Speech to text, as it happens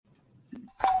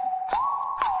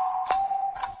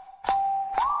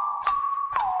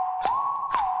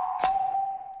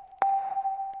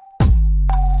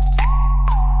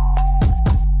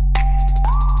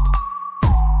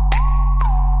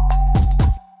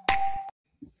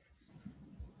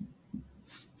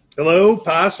Hello,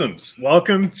 Possums.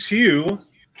 Welcome to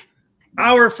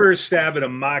our first stab at a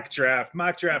mock draft.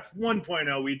 Mock draft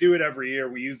 1.0. We do it every year.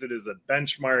 We use it as a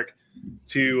benchmark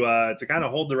to kind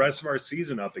of hold the rest of our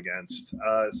season up against.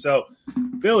 So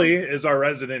Billy is our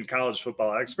resident college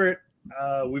football expert.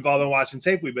 We've all been watching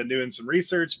tape. We've been doing some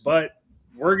research, but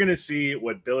we're going to see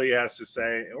what Billy has to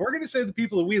say. And we're going to say the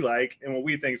people that we like and what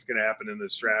we think is going to happen in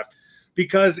this draft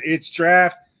because it's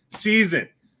draft season.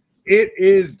 It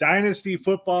is dynasty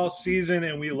football season,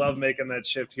 and we love making that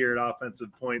shift here at Offensive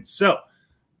Points. So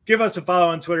give us a follow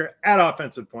on Twitter at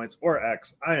Offensive Points or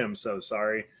X. I am so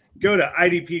sorry. Go to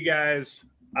IDP Guys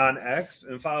on X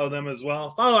and follow them as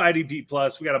well. Follow IDP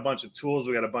Plus. We got a bunch of tools.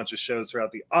 We got a bunch of shows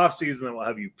throughout the offseason that will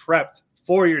have you prepped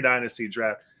for your dynasty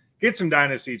draft. Get some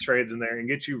dynasty trades in there and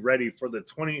get you ready for the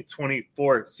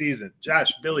 2024 season.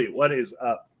 Josh, Billy, what is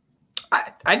up?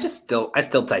 I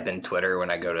still type in Twitter when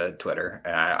I go to Twitter.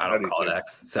 I don't call it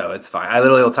X, so it's fine. I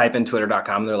literally will type in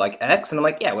twitter.com. They're like X, and I'm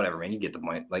like, yeah, whatever, man. You get the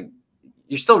point. Like,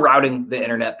 you're still routing the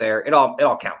internet there. It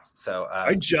all counts. So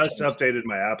I just updated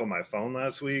my app on my phone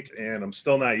last week, and I'm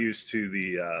still not used to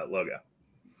the logo.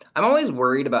 I'm always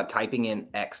worried about typing in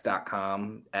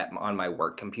x.com on my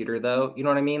work computer, though. You know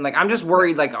what I mean? Like, I'm just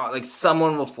worried, like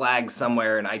someone will flag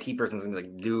somewhere, an IT person's gonna be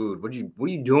like, "Dude, what are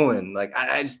you doing?" Like,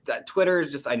 I just Twitter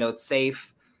is just, I know it's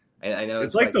safe. I know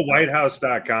it's like the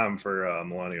WhiteHouse.com for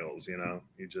millennials. You know,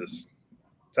 you just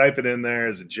type it in there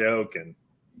as a joke, and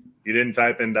you didn't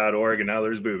type in .org, and now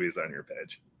there's boobies on your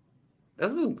page.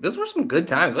 Those were some good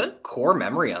times. What a core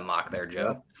memory unlock there,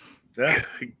 Joe. Yeah.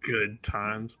 Good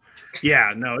times.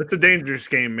 Yeah, no, it's a dangerous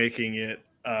game making it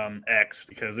X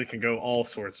because it can go all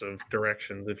sorts of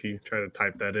directions if you try to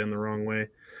type that in the wrong way,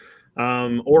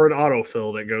 or an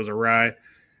autofill that goes awry.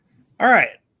 All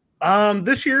right.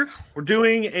 This year we're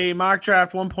doing a mock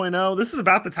draft 1.0. This is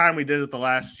about the time we did it the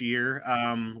last year.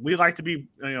 We like to be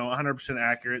 100%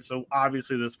 accurate, so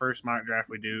obviously this first mock draft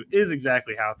we do is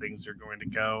exactly how things are going to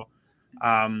go.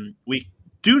 We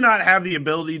do not have the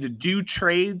ability to do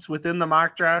trades within the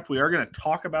mock draft. We are going to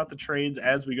talk about the trades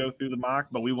as we go through the mock,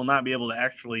 but we will not be able to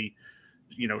actually,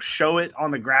 show it on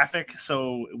the graphic.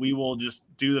 So we will just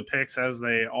do the picks as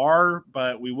they are,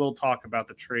 but we will talk about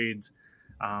the trades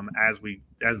as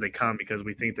they come because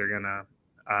we think there's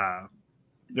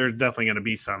definitely going to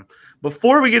be some.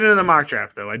 Before we get into the mock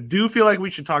draft, though, I do feel like we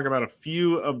should talk about a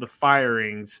few of the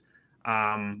firings.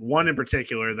 One in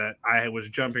particular that I was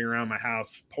jumping around my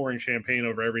house, pouring champagne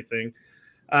over everything.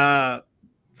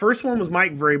 First one was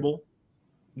Mike Vrabel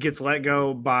gets let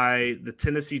go by the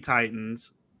Tennessee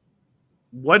Titans.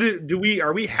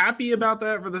 Are we happy about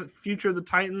that for the future of the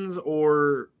Titans, or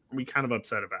are we kind of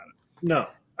upset about it? No,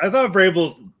 I thought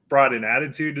Vrabel brought an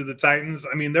attitude to the Titans.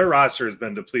 I mean, their roster has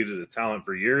been depleted of talent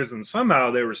for years, and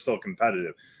somehow they were still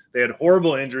competitive. They had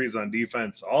horrible injuries on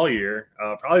defense all year,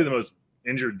 probably the most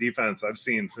injured defense I've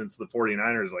seen since the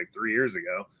 49ers like 3 years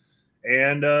ago.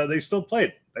 And they still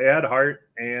played. They had heart.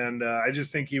 And I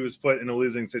just think he was put in a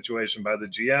losing situation by the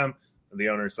GM, and the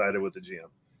owner sided with the GM.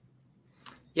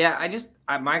 Yeah,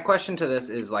 my question to this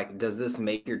is, like, does this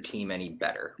make your team any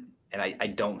better? And I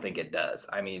don't think it does.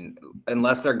 I mean,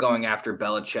 unless they're going after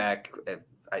Belichick.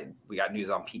 We got news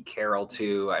on Pete Carroll,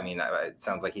 too. I mean, it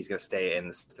sounds like he's going to stay in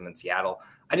the system in Seattle.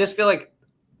 I just feel like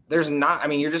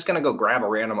you're just going to go grab a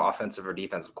random offensive or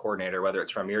defensive coordinator, whether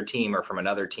it's from your team or from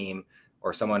another team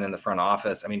or someone in the front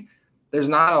office. I mean, there's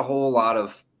not a whole lot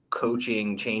of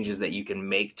coaching changes that you can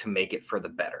make to make it for the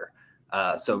better.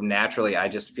 So naturally, I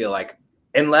just feel like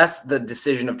unless the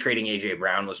decision of trading A.J.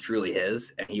 Brown was truly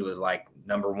his and he was like,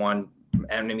 number one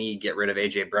enemy, get rid of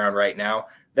A.J. Brown right now,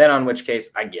 then on which case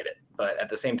I get it. But at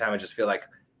the same time, I just feel like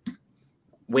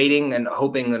waiting and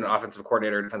hoping that an offensive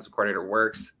coordinator or defensive coordinator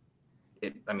works,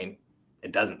 it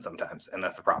doesn't sometimes, and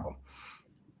that's the problem.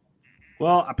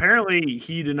 Well, apparently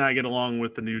he did not get along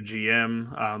with the new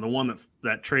GM. The one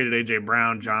that traded A.J.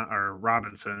 Brown,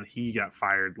 Robinson, he got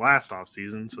fired last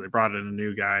offseason, so they brought in a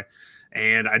new guy.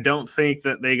 And I don't think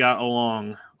that they got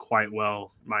along quite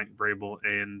well, Mike Vrabel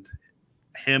and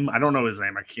him. I don't know his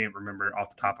name. I can't remember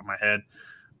off the top of my head.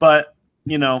 But,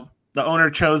 the owner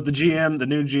chose the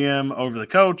new GM over the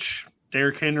coach.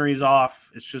 Derrick Henry's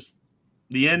off. It's just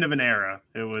the end of an era.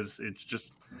 It's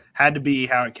just had to be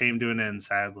how it came to an end,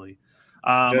 sadly.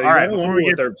 All right. Before we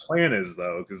get their plan is,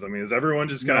 though, because is everyone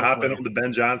just going to hop in on the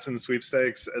Ben Johnson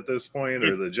sweepstakes at this point,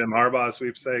 or the Jim Harbaugh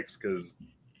sweepstakes? Because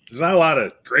There's not a lot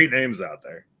of great names out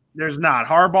there. There's not.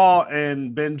 Harbaugh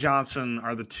and Ben Johnson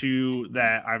are the two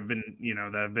that I've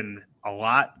been a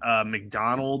lot.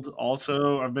 McDonald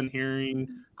also I've been hearing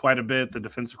quite a bit, the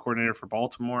defensive coordinator for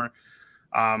Baltimore.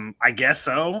 I guess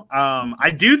so.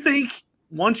 I do think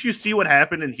once you see what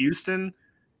happened in Houston,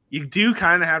 you do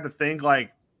kind of have to think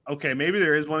like, okay, maybe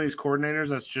there is one of these coordinators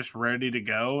that's just ready to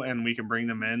go and we can bring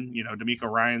them in. D'Amico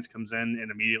Ryans comes in and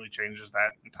immediately changes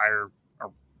that entire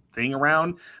thing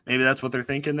around. Maybe that's what they're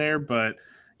thinking there, but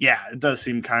yeah, it does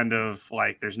seem kind of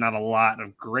like there's not a lot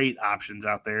of great options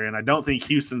out there. And I don't think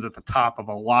Houston's at the top of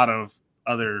a lot of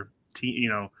other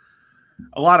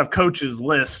a lot of coaches'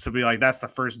 lists to be like, that's the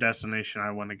first destination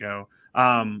I want to go.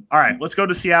 All right, let's go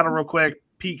to Seattle real quick.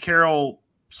 Pete Carroll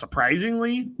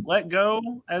surprisingly let go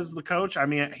as the coach. I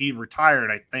mean, he retired,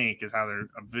 I think, is how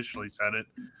they officially said it.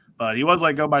 But he was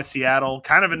let go by Seattle.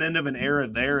 Kind of an end of an era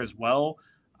there as well.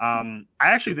 I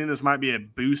actually think this might be a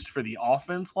boost for the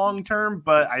offense long term,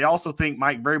 but I also think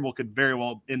Mike Vrabel could very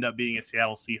well end up being a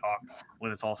Seattle Seahawk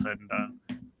when it's all said and done.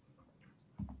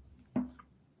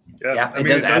 Yeah, it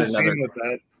does seem with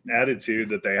that attitude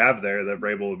that they have there that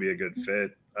Vrabel would be a good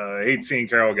fit. I hate seeing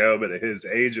Carroll go, but at his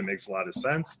age, it makes a lot of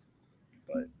sense.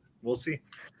 But we'll see.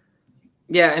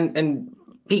 Yeah, and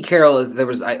Pete Carroll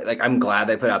I'm glad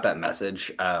they put out that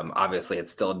message. Obviously,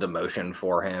 it's still a demotion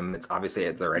for him. It's obviously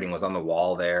the writing was on the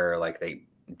wall there. Like they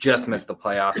just missed the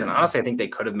playoffs, and honestly, I think they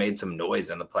could have made some noise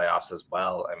in the playoffs as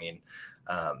well. I mean,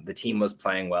 the team was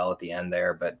playing well at the end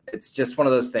there, but it's just one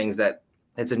of those things that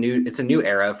it's a new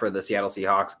era for the Seattle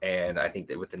Seahawks, and I think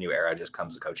that with the new era just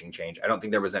comes a coaching change. I don't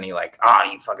think there was any like,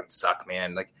 you fucking suck,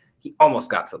 man. Like he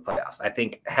almost got to the playoffs. I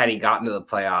think had he gotten to the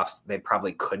playoffs, they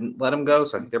probably couldn't let him go.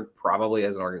 So I think they're probably,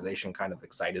 as an organization, kind of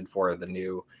excited for the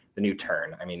new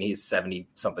turn. I mean, he's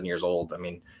 70-something years old. I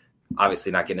mean,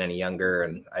 obviously not getting any younger,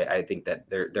 and I think that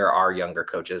there are younger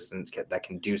coaches and that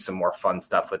can do some more fun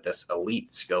stuff with this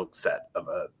elite skill set of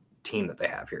a team that they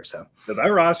have here. So that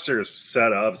roster is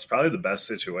set up. It's probably the best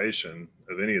situation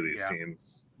of any of these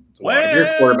teams. If you're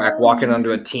a quarterback walking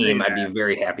onto a team, I'd be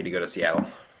very happy to go to Seattle.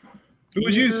 Who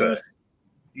would you say?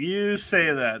 You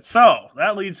say that. So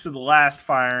that leads to the last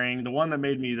firing, the one that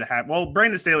made me the happy. Well,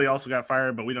 Brandon Staley also got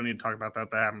fired, but we don't need to talk about that.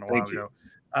 That happened a while ago.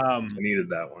 I needed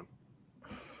that one.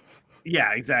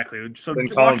 Yeah, exactly. So been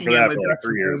calling for that for like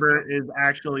 3 years is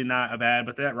actually not a bad,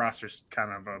 but that roster's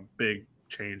kind of a big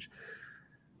change.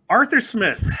 Arthur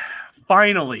Smith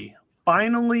finally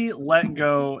let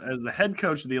go as the head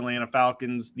coach of the Atlanta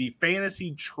Falcons, the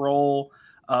fantasy troll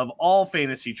of all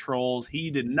fantasy trolls. He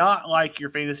did not like your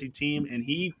fantasy team, and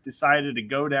he decided to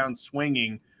go down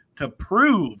swinging to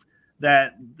prove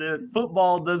that the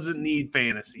football doesn't need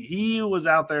fantasy. He was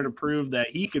out there to prove that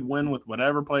he could win with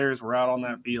whatever players were out on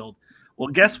that field. Well,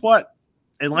 guess what?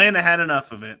 Atlanta had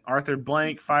enough of it. Arthur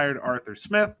Blank fired Arthur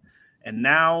Smith, and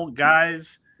now,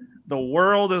 guys, the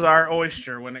world is our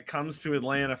oyster when it comes to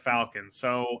Atlanta Falcons.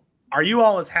 So are you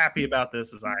all as happy about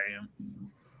this as I am?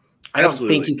 I don't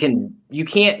think you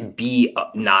can't be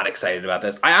not excited about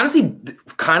this. I honestly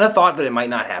kind of thought that it might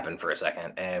not happen for a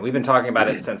second. And we've been talking about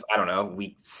it since, I don't know,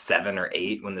 week 7 or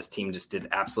 8 when this team just did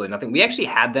absolutely nothing. We actually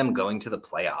had them going to the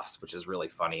playoffs, which is really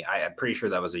funny. I'm pretty sure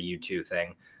that was a U2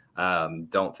 thing.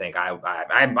 Don't think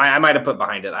I might have put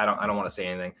behind it. I don't want to say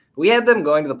anything. We had them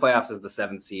going to the playoffs as the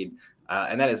 7th seed.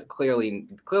 And that is clearly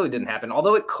didn't happen,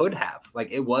 although it could have.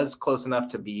 Like, it was close enough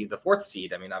to be the 4th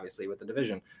seed. I mean, obviously with the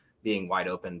division being wide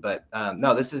open, but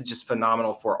no, this is just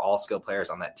phenomenal for all skill players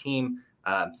on that team.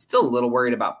 Still a little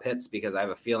worried about Pitts because I have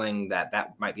a feeling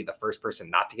that might be the first person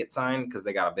not to get signed because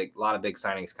they got a lot of big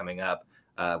signings coming up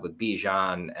with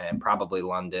Bijan and probably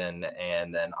London,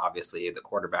 and then obviously the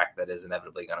quarterback that is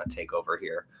inevitably going to take over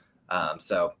here.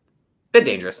 So bit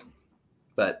dangerous,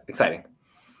 but exciting.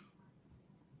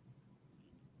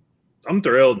 I'm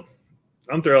thrilled.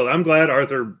 I'm glad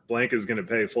Arthur Blank is going to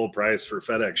pay full price for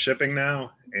FedEx shipping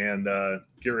now and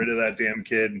get rid of that damn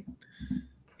kid.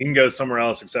 He can go somewhere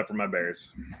else except for my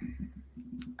Bears.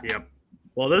 Yep.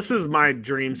 Well, this is my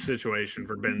dream situation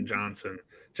for Ben Johnson.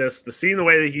 Just seeing the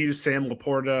way that he used Sam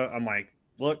Laporta, I'm like,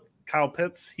 look, Kyle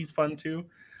Pitts, he's fun too.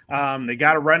 They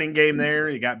got a running game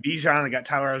there. They got Bijan. They got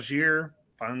Tyler Algier.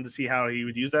 Fun to see how he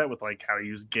would use that with like how he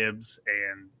used Gibbs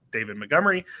and David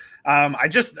Montgomery.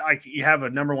 You have a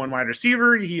number 1 wide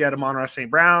receiver. He had Amon-Ra St.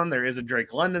 Brown. There is a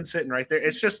Drake London sitting right there.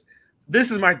 It's just,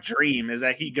 this is my dream is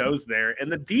that he goes there.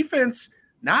 And the defense,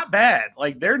 not bad.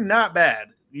 Like, they're not bad.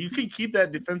 You can keep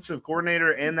that defensive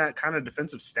coordinator and that kind of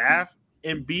defensive staff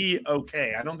and be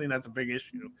okay. I don't think that's a big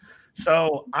issue.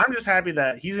 So I'm just happy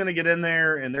that he's going to get in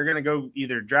there and they're going to go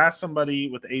either draft somebody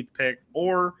with the 8th pick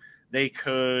or They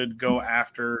could go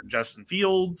after Justin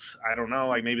Fields. I don't know.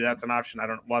 Like, maybe that's an option.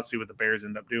 We'll see what the Bears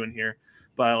end up doing here.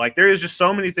 But, like, there is just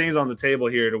so many things on the table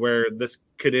here to where this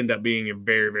could end up being a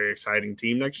very, very exciting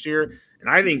team next year. And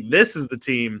I think this is the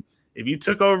team. If you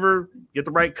took over, get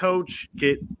the right coach,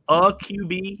 get a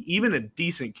QB, even a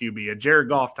decent QB, a Jared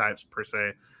Goff types per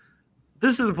se,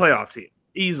 this is a playoff team.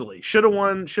 Easily. Should have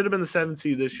won, should have been the 7th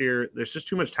seed this year. There's just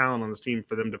too much talent on this team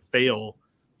for them to fail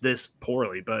this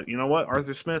poorly. But you know what?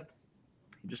 Arthur Smith,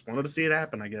 he just wanted to see it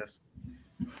happen, I guess.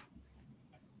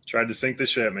 Tried to sink the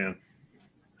ship, man.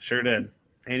 Sure did.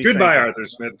 And goodbye, Arthur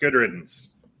Smith. Good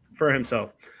riddance. For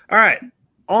himself. All right.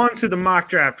 On to the mock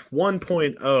draft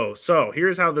 1.0. So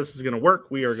here's how this is going to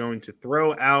work. We are going to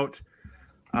throw out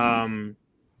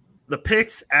the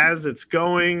picks as it's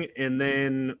going, and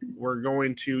then we're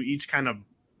going to each kind of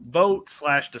vote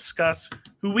 / discuss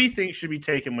who we think should be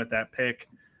taken with that pick,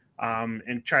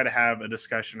 and try to have a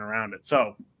discussion around it.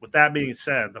 So with that being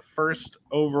said, the first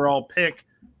overall pick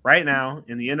right now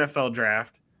in the NFL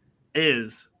draft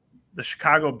is the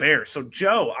Chicago Bears. So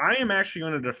Joe, I am actually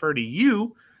going to defer to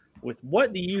you with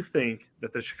what do you think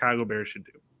that the Chicago Bears should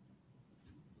do?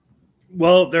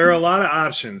 Well, there are a lot of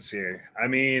options here. I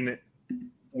mean,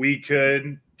 we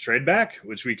could trade back,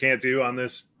 which we can't do on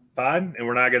this pod, and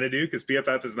we're not going to do because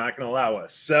PFF is not going to allow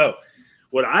us. So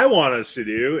what I want us to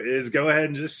do is go ahead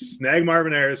and just snag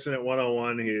Marvin Harrison at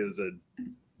 101. He is a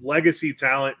legacy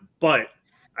talent, but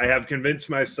I have convinced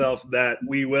myself that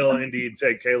we will indeed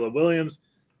take Caleb Williams.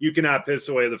 You cannot piss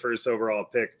away the first overall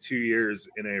pick 2 years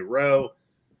in a row,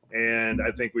 and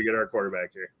I think we get our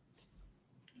quarterback here.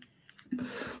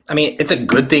 I mean, it's a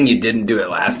good thing you didn't do it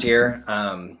last year.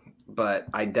 But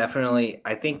I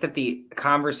think that the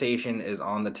conversation is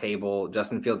on the table.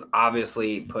 Justin Fields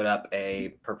obviously put up a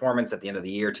performance at the end of the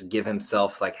year to give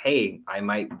himself like, hey, I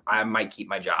might keep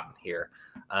my job here.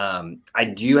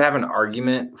 I do have an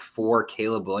argument for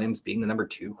Caleb Williams being the number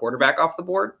 2 quarterback off the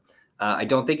board. I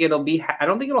don't think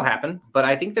it'll happen, but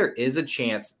I think there is a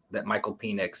chance that Michael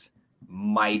Penix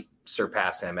might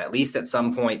surpass him, at least at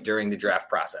some point during the draft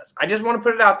process. I just want to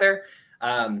put it out there.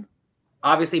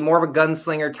 Obviously, more of a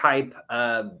gunslinger type.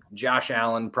 Josh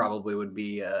Allen probably would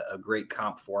be a great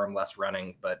comp for him, less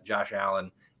running, but Josh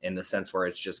Allen in the sense where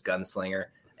it's just gunslinger,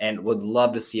 and would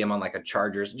love to see him on like a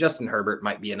Chargers. Justin Herbert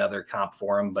might be another comp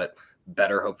for him, but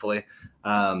better, hopefully.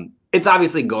 It's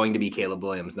obviously going to be Caleb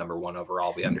Williams, number 1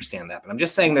 overall. We understand that, but I'm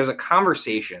just saying there's a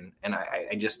conversation, and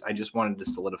I just wanted to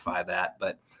solidify that.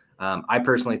 But I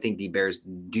personally think the Bears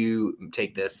do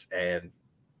take this and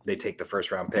they take the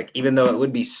first round pick, even though it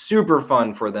would be super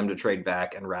fun for them to trade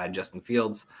back and ride Justin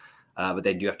Fields. But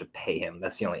they do have to pay him.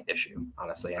 That's the only issue,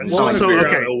 honestly. I just want to figure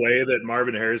out a way that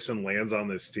Marvin Harrison lands on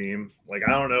this team. Like,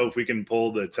 I don't know if we can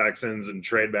pull the Texans and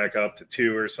trade back up to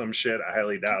 2 or some shit. I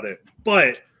highly doubt it.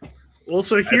 But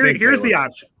so here's the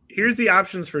option. Here's the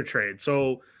options for trade.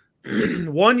 So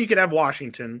one, you could have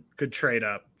Washington could trade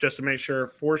up just to make sure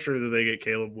for sure that they get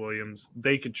Caleb Williams.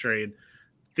 They could trade.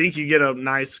 Think you get a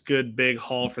nice, good, big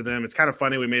haul for them. It's kind of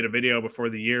funny. We made a video before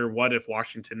the year. What if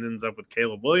Washington ends up with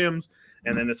Caleb Williams?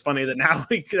 And then it's funny that now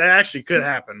that actually could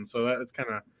happen. So that's kind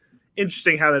of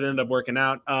interesting how that ended up working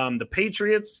out. The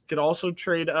Patriots could also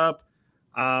trade up.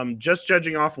 Just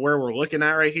judging off where we're looking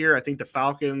at right here, I think the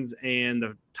Falcons and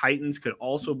the Titans could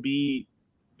also be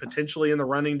potentially in the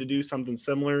running to do something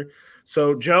similar.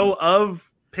 So, Joe,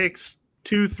 of picks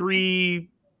 2, 3,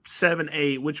 7,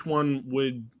 8,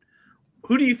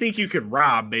 who do you think you could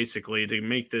rob basically to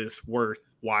make this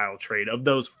worthwhile trade of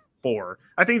those 4?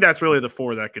 I think that's really the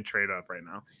 4 that could trade up right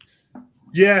now.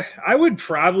 Yeah, I would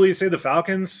probably say the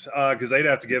Falcons because they'd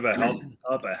have to give a hell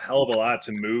of a lot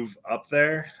to move up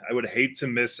there. I would hate to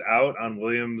miss out on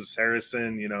Williams,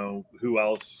 Harrison,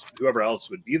 whoever else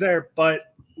would be there. But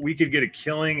we could get a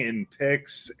killing in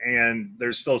picks, and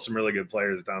there's still some really good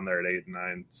players down there at 8 and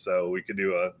 9. So we could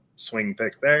do a swing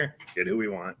pick there, get who we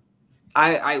want.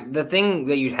 The thing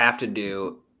that you'd have to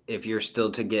do if you're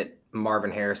still to get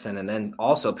Marvin Harrison and then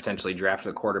also potentially draft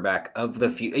the quarterback of the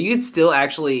future, you'd still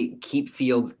actually keep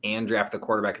Fields and draft the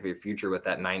quarterback of your future with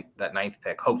that ninth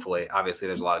pick. Hopefully, obviously,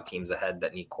 there's a lot of teams ahead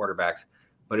that need quarterbacks.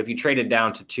 But if you traded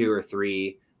down to 2 or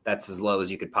 3, that's as low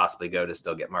as you could possibly go to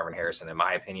still get Marvin Harrison, in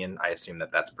my opinion. I assume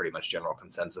that that's pretty much general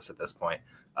consensus at this point.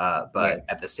 But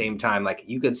at the same time, like,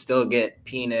 you could still get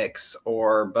Penix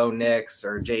or Bo Nix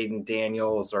or Jaden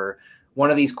Daniels or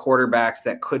one of these quarterbacks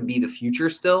that could be the future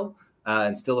still.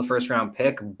 And still a first-round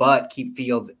pick, but keep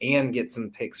Fields and get some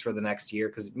picks for the next year,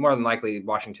 because more than likely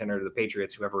Washington or the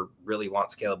Patriots, whoever really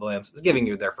wants Caleb Williams, is giving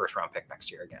you their first-round pick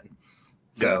next year again.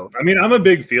 So, I mean, I'm a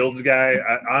big Fields guy.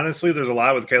 Honestly, there's a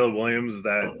lot with Caleb Williams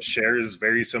that shares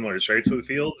very similar traits with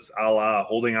Fields, a la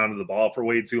holding onto the ball for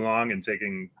way too long and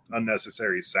taking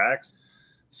unnecessary sacks.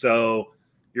 So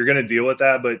you're going to deal with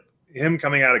that. But him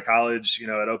coming out of college, at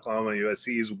Oklahoma,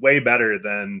 USC, is way better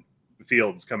than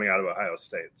Fields coming out of Ohio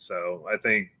State. So I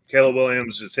think Caleb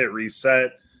Williams just hit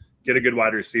reset, get a good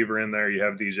wide receiver in there. You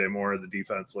have DJ Moore. The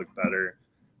defense looked better.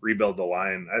 Rebuild the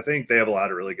line. I think they have a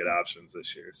lot of really good options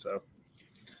this year. So.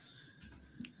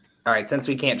 All right, since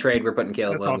we can't trade, we're putting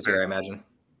Caleb Williams here, I imagine.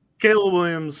 Caleb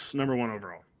Williams, number 1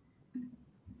 overall.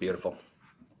 Beautiful.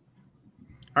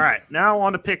 All right, now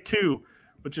on to pick 2,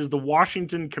 which is the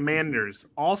Washington Commanders.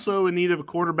 Also in need of a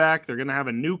quarterback. They're going to have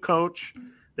a new coach.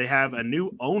 They have a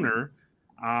new owner.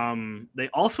 They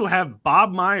also have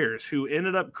Bob Myers, who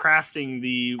ended up crafting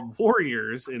the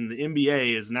Warriors in the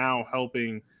NBA, is now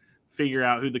helping figure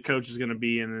out who the coach is going to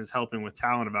be and is helping with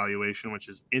talent evaluation, which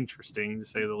is interesting to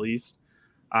say the least.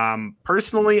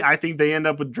 Personally, I think they end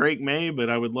up with Drake May, but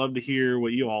I would love to hear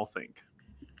what you all think.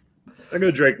 I go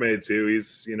Drake May too.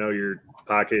 He's, your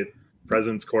pocket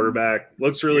presence quarterback.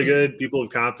 Looks really good. People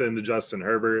have comped into Justin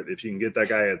Herbert. If you can get that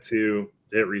guy at 2,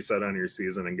 hit reset on your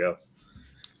season and go.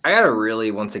 I got to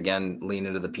really, once again, lean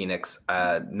into the Penix,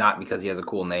 not because he has a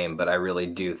cool name, but I really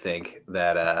do think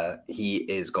that he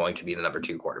is going to be the number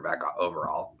 2 quarterback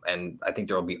overall. And I think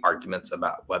there will be arguments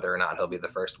about whether or not he'll be the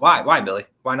first. Why? Why, Billy?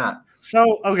 Why not?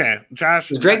 So, okay,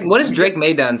 Josh. What has Drake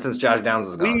May done since Josh Downs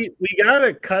is gone? We got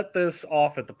to cut this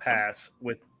off at the pass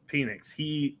with Penix.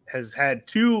 He has had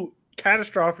 2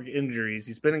 catastrophic injuries.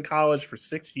 He's been in college for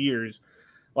 6 years.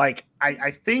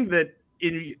 I think that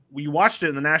we watched it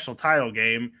in the national title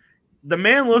game. The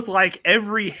man looked like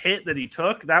every hit that he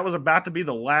took, that was about to be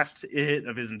the last hit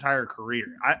of his entire career.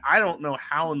 I don't know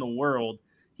how in the world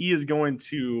he is going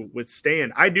to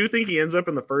withstand. I do think he ends up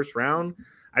in the first round.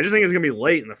 I just think it's going to be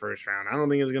late in the first round. I don't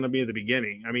think it's going to be at the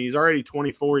beginning. I mean, he's already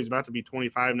 24. He's about to be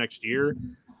 25 next year.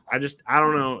 I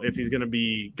don't know if he's going to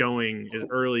be going as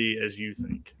early as you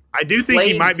think. I do think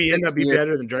he might end up being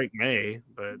better than Drake May,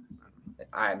 but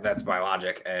that's my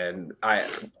logic. And I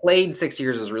played 6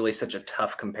 years is really such a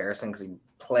tough comparison because he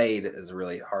played is a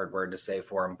really hard word to say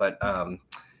for him. But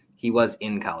he was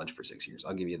in college for 6 years.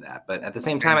 I'll give you that. But at the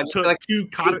same time, I just feel like 2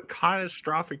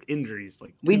 catastrophic injuries.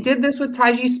 We did this with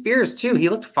Tyjae Spears too. He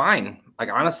looked fine.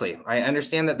 Honestly, I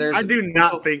understand that I do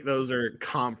not think those are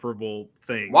comparable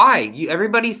things. Why?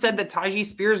 Everybody said that Tyjae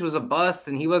Spears was a bust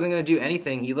and he wasn't going to do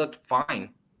anything. He looked fine.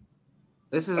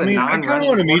 This is I kind of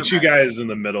want to meet you guys in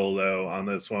the middle, though, on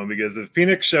this one, because if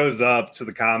Penix shows up to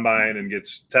the combine and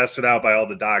gets tested out by all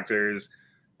the doctors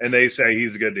and they say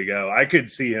he's good to go, I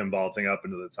could see him vaulting up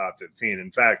into the top 15.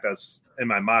 In fact, that's in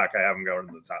my mock. I have him going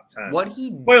to the top 10. What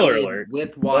he Spoiler did alert,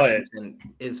 with Washington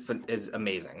is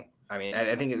amazing. I mean,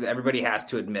 I think everybody has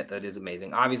to admit that is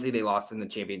amazing. Obviously, they lost in the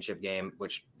championship game,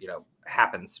 which,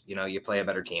 happens. You play a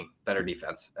better team, better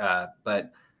defense.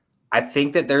 But I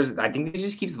think that he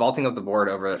just keeps vaulting up the board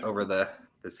over the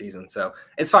season. So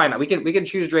it's fine. We can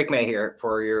choose Drake May here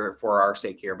for our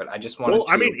sake here, but I just want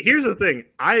here's the thing.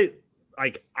 I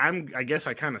guess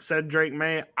I kind of said Drake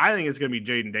May. I think it's going to be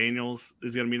Jaden Daniels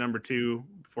is going to be number 2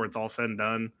 before it's all said and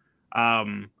done.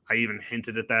 I even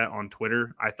hinted at that on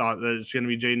Twitter. I thought that it's going to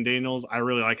be Jaden Daniels. I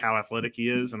really like how athletic he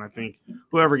is, and I think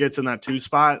whoever gets in that 2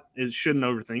 spot shouldn't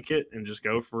overthink it and just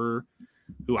go for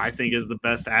who I think is the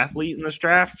best athlete in this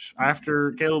draft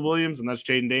after Caleb Williams, and that's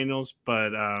Jaden Daniels.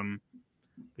 But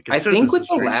I think with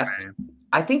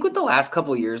the last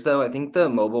couple of years, though, I think the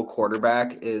mobile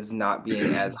quarterback is not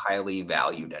being as highly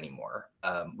valued anymore.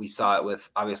 We saw it with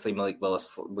obviously Malik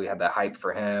Willis. We had that hype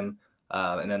for him.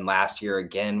 And then last year,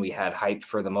 again, we had hype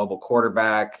for the mobile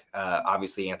quarterback.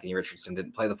 Obviously, Anthony Richardson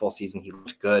didn't play the full season. He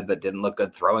looked good, but didn't look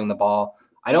good throwing the ball.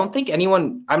 I don't think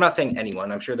I'm not saying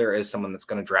anyone. I'm sure there is someone that's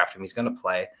going to draft him. He's going to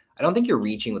play. I don't think you're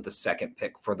reaching with the second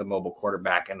pick for the mobile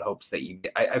quarterback in hopes that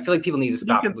I feel like people need to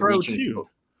stop reaching.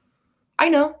 People. I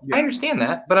know. Yeah. I understand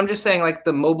that. But I'm just saying,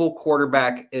 the mobile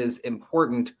quarterback is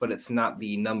important, but it's not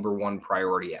the number 1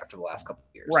 priority after the last couple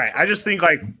of years. Right. I just think,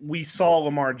 we saw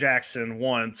Lamar Jackson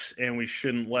once, and we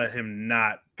shouldn't let him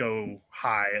not go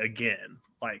high again.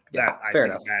 Fair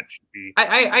enough. That should be.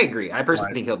 I agree. I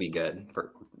personally think he'll be good.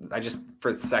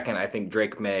 For the second, I think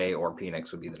Drake May or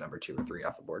Penix would be the number 2 or 3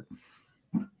 off the board.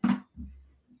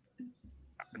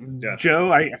 Yeah.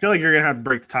 Joe, I feel like you're going to have to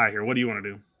break the tie here. What do you want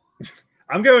to do?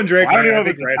 I'm going Drake May.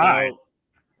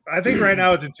 I think right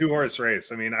now it's a 2-horse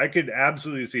race. I mean, I could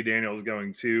absolutely see Daniels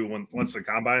going 2 once the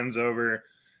combine's over.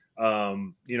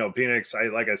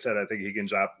 Penix, like I said, I think he can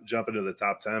jump into the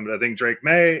top 10. But I think Drake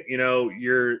May,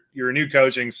 you're a new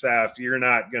coaching staff. You're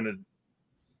not going to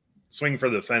swing for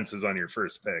the fences on your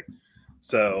first pick.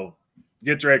 So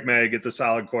get Drake May, get the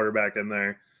solid quarterback in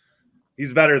there.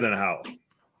 He's better than Howell.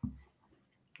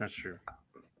 That's true.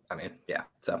 I mean, yeah.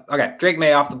 So okay, Drake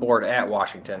May off the board at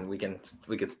Washington. We can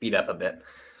speed up a bit.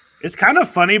 It's kind of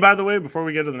funny, by the way, before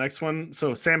we get to the next one.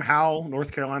 So Sam Howell,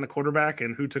 North Carolina quarterback,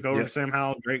 and who took over for Sam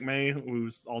Howell? Drake May,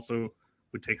 who's also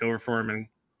would take over for him in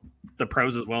the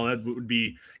pros as well. That would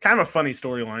be kind of a funny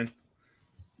storyline.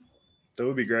 That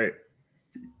would be great.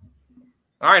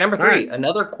 All right, number 3,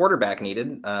 another quarterback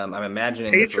needed. I'm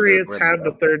imagining Patriots have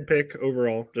the 3rd pick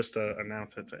overall, just to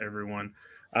announce it to everyone.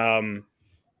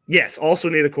 Yes, also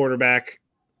need a quarterback.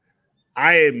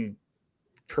 I am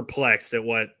perplexed at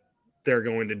what they're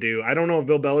going to do. I don't know if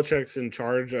Bill Belichick's in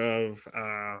charge of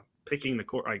picking the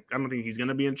core. I don't think he's going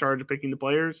to be in charge of picking the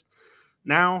players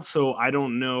now. So I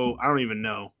don't know. I don't even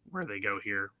know where they go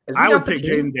here. I would pick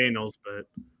Jaden Daniels, but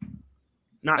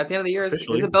not at the end of the year. Is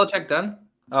it Belichick done?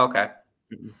 Oh, okay.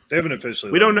 They haven't officially.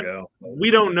 We don't know.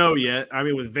 We don't know yet. I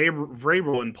mean, with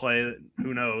Vrabel in play,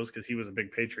 who knows? Because he was a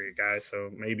big Patriot guy, so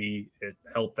maybe it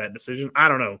helped that decision. I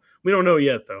don't know. We don't know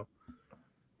yet, though.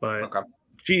 But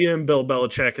GM Bill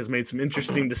Belichick has made some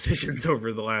interesting decisions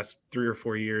over the last 3 or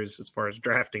 4 years as far as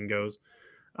drafting goes.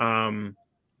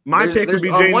 My pick would be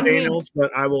Jaden Daniels, but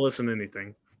I will listen to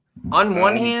anything. On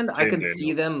one hand, I could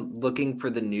see them looking for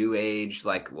the new age,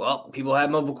 like, well, people have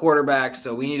mobile quarterbacks,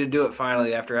 so we need to do it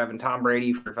finally after having Tom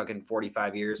Brady for fucking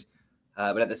 45 years.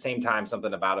 But at the same time,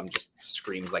 something about him just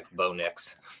screams like Bo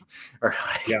Nix. Or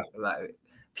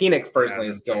Penix personally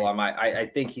is still on my. I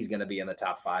think he's going to be in the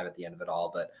top 5 at the end of it all,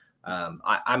 but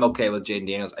I'm okay with Jaden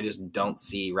Daniels. I just don't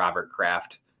see Robert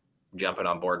Kraft jumping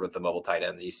on board with the mobile tight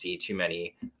ends. You see too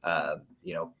many,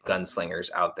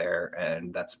 gunslingers out there,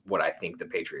 and that's what I think the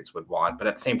Patriots would want. But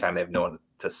at the same time, they have no one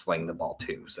to sling the ball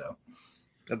to. So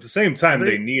at the same time,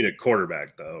 they need a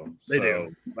quarterback, though. They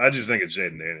do. I just think it's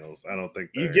Jaden Daniels. I don't think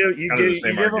you give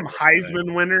him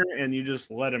Heisman winner and you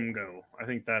just let him go. I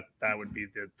think that would be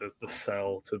the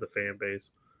sell to the fan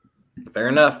base. Fair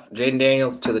enough. Jaden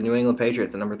Daniels to the New England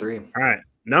Patriots at number 3. All right,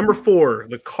 number 4.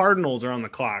 The Cardinals are on the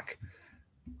clock.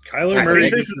 Kyler Murray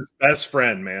is his best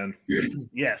friend, man.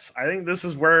 Yes, I think this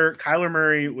is where Kyler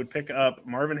Murray would pick up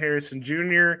Marvin Harrison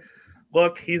Jr.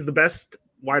 Look, he's the best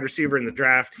wide receiver in the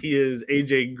draft. He is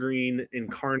AJ Green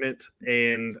incarnate,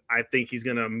 and I think he's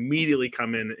going to immediately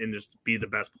come in and just be the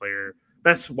best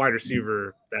wide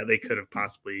receiver that they could have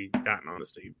possibly gotten on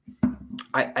this team.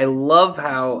 I love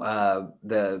how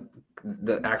the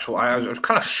actual. I was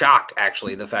kind of shocked,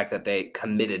 actually, the fact that they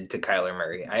committed to Kyler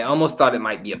Murray. I almost thought it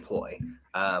might be a ploy.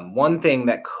 One thing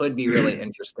that could be really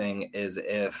interesting is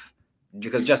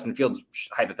because Justin Fields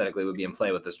hypothetically would be in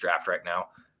play with this draft right now,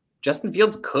 Justin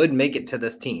Fields could make it to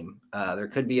this team. There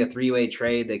could be a 3-way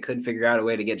trade. They could figure out a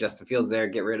way to get Justin Fields there,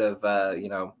 get rid of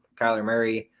Kyler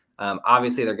Murray.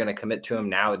 Obviously, they're going to commit to him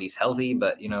now that he's healthy,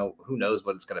 but who knows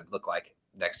what it's going to look like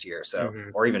next year,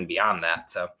 or even beyond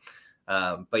that. So,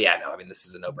 this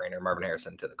is a no-brainer. Marvin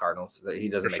Harrison to the Cardinals. He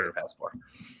doesn't make it past 4.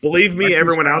 Believe me,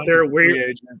 everyone out there,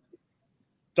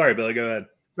 sorry, Billy, go ahead.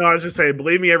 No, I was just saying,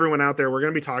 believe me, everyone out there, we're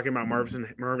going to be talking about Marvin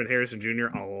Harrison Jr.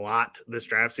 a lot this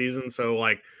draft season. So,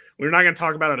 we're not going to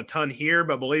talk about it a ton here,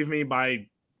 but believe me, by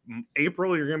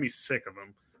April, you're going to be sick of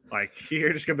him.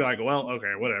 You're just going to be like, well,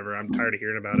 okay, whatever. I'm tired of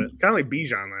hearing about it. Kind of like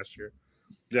Bijan last year.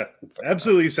 Yeah,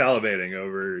 absolutely salivating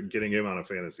over getting him on a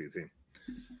fantasy team.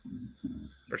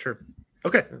 For sure.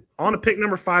 Okay, on to pick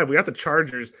number 5. We got the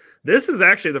Chargers. This is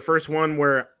actually the first one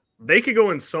where they could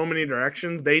go in so many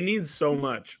directions. They need so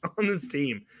much on this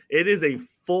team. It is a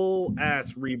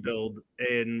full-ass rebuild,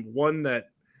 and one that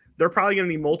they're probably going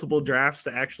to need multiple drafts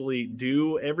to actually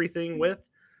do everything with.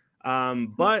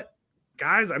 But,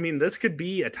 guys, this could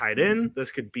be a tight end.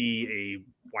 This could be a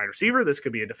wide receiver. This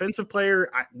could be a defensive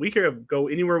player. We could go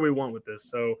anywhere we want with this.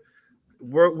 So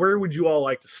where would you all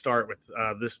like to start with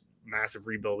this massive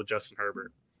rebuild with Justin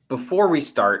Herbert? Before we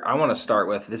start, I want to start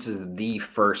with this is the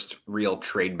first real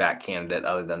trade back candidate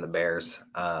other than the Bears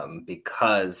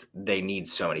because they need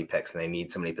so many picks and they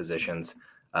need so many positions.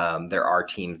 There are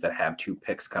teams that have 2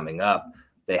 picks coming up.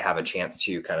 They have a chance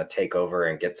to kind of take over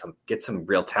and get some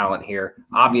real talent here.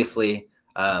 Obviously,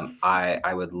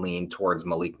 I would lean towards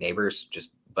Malik Neighbors,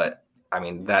 but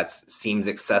that seems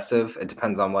excessive. It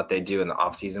depends on what they do in the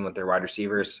offseason with their wide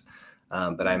receivers.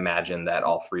 But I imagine that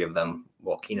all 3 of them,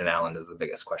 Keenan Allen is the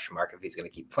biggest question mark if he's going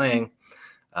to keep playing.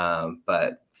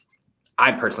 But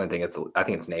I personally think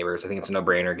it's Neighbors. I think it's a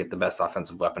no-brainer. Get the best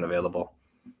offensive weapon available.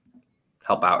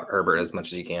 Help out Herbert as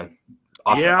much as you can.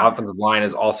 offensive line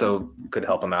is also could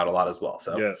help him out a lot as well.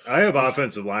 So yeah, I have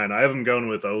offensive line. I have him going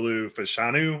with Olu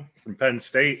Fashanu from Penn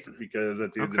State because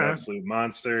that dude's an absolute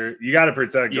monster. You got to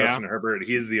protect Justin Herbert.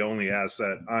 He's the only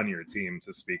asset on your team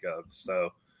to speak of. So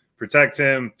protect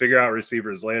him, figure out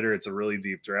receivers later. It's a really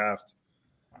deep draft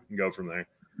and go from there.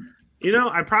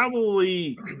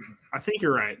 I think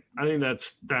you're right. I think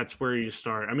that's where you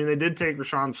start. I mean, they did take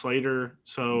Rashawn Slater,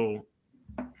 so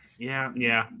yeah.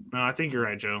 No, I think you're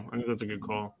right, Joe. I think that's a good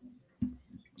call.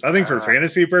 I think for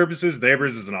fantasy purposes,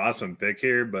 Neighbors is an awesome pick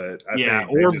here, but I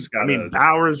think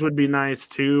Bowers would be nice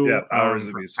too. Yeah, Bowers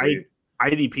would be sweet.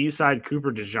 IDP side,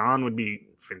 Cooper DeJean would be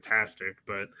fantastic,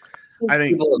 but I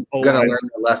think people are going to learn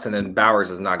the lesson, and Bowers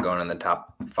is not going in the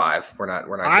top 5. We're not.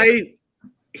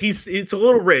 It's a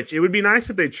little rich. It would be nice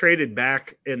if they traded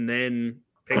back and then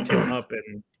picked him up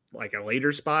in like a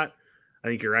later spot. I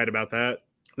think you're right about that.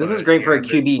 This is great for a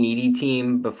QB needy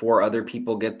team before other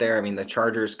people get there. I mean, the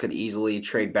Chargers could easily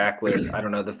trade back with, I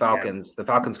don't know, the Falcons. The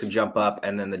Falcons could jump up,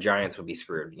 and then the Giants would be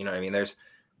screwed. You know what I mean? This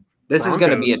is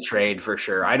going to be a trade for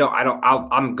sure.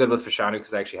 I'm good with Fashanu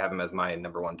because I actually have him as my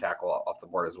number 1 tackle off the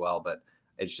board as well. But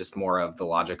it's just more of the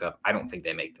logic of I don't think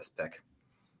they make this pick.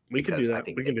 We can do that. I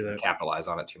think we can do that. Capitalize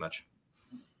on it too much.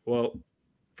 Well,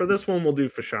 for this one, we'll do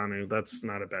Fashanu. That's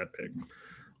not a bad pick.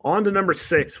 On to number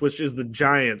 6, which is the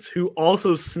Giants, who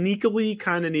also sneakily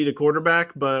kind of need a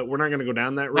quarterback, but we're not going to go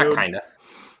down that road. Not kind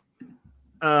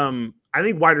of. I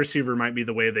think wide receiver might be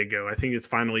the way they go. I think it's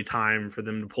finally time for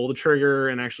them to pull the trigger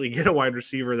and actually get a wide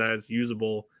receiver that is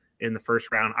usable in the first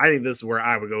round. I think this is where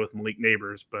I would go with Malik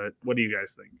Neighbors, but what do you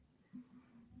guys think?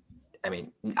 I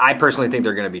mean, I personally think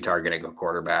they're going to be targeting a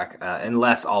quarterback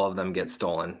unless all of them get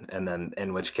stolen, and then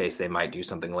in which case they might do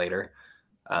something later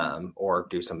or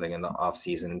do something in the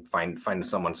offseason, find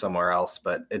someone somewhere else.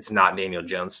 But it's not Daniel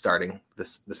Jones starting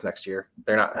this next year.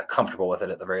 They're not comfortable with it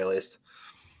at the very least.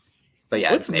 But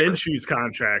yeah, what's Minshew's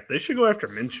contract? They should go after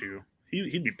Minshew.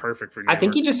 He'd be perfect for New York. I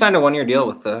think he just signed a 1-year deal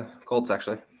with the Colts,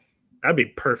 actually. That'd be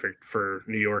perfect for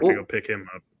New York to go pick him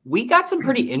up. We got some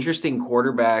pretty interesting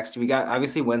quarterbacks. We got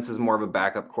obviously Wentz is more of a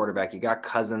backup quarterback. You got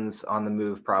Cousins on the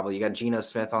move, probably. You got Geno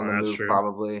Smith on the move,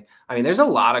 probably. I mean, there's a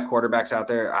lot of quarterbacks out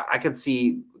there. I could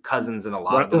see Cousins in a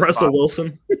lot of those Russell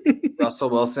Wilson. Russell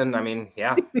Wilson. I mean,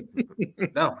 yeah.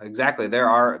 No, exactly. There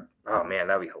are. Oh man,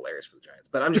 that'd be hilarious for the Giants.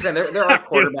 But I'm just saying there are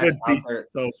quarterbacks out there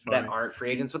that aren't free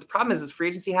agents. But the problem is free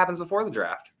agency happens before the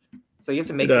draft, so you have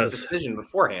to make this decision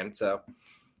beforehand. So.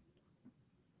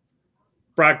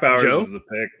 Brock Bowers is the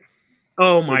pick.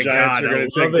 Oh my God! They're going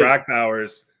to take Brock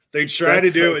Bowers. They tried to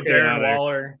do it with Darren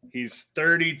Waller. He's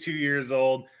 32 years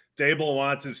old. Dable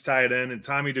wants his tight end, and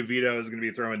Tommy DeVito is going to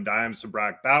be throwing dimes to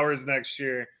Brock Bowers next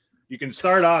year. You can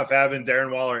start off having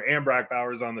Darren Waller and Brock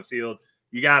Bowers on the field.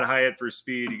 You got Hyatt for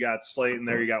speed. You got Slayton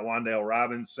there. You got Wan'Dale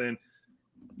Robinson.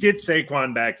 Get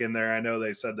Saquon back in there. I know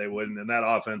they said they wouldn't, and that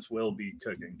offense will be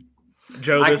cooking.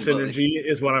 Joe, this energy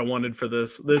is what I wanted for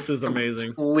this. This is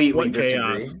amazing. Completely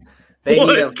chaos. They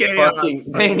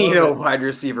need a wide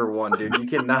receiver 1, dude. You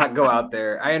cannot go out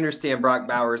there. I understand Brock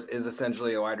Bowers is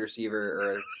essentially a wide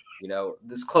receiver or,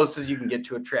 as close as you can get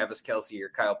to a Travis Kelce or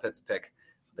Kyle Pitts pick.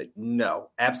 But no,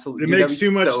 absolutely. It makes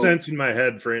too much sense in my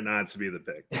head for it not to be the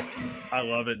pick. I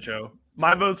love it, Joe.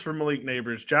 My vote's for Malik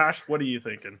Neighbors. Josh, what are you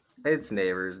thinking? It's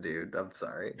Neighbors, dude. I'm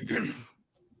sorry.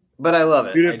 But I love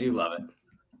it. Dude, I do love it.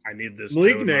 I need this.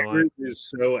 Malik Neighbors is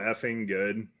so effing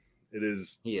good. It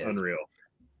is unreal.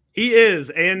 He is.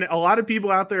 And a lot of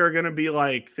people out there are going to be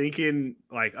thinking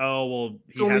oh, well,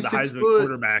 he had the Heisman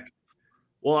quarterback.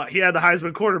 Well, he had the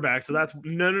Heisman quarterback. So that's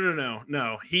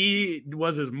no. He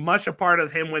was as much a part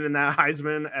of him winning that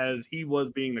Heisman as he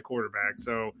was being the quarterback.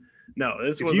 So no,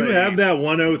 if you have that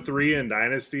 103 in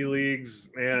dynasty leagues,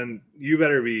 man, you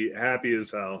better be happy as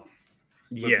hell.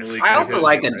 Yes. I also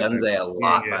like Adunze a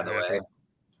lot, by the way.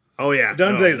 Oh yeah,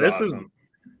 Dunze's awesome.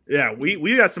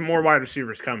 We got some more wide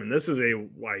receivers coming. This is a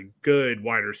good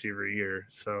wide receiver year,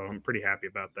 so I'm pretty happy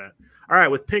about that. All right,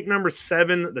 with pick number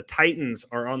 7, the Titans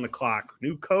are on the clock.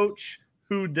 New coach,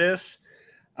 who dis?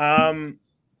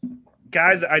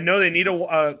 Guys, I know they need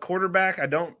a quarterback. I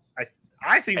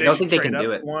think they should trade up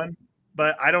for one,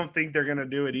 but I don't think they're going to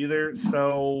do it either.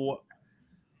 So,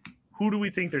 who do we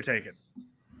think they're taking?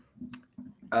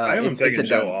 I haven't taken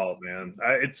Joe Alt, man.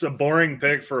 It's a boring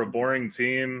pick for a boring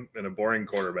team and a boring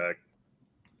quarterback.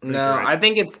 No, I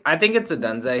think it's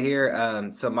Adunze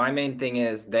here. So my main thing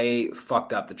is they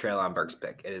fucked up the Treylon Burks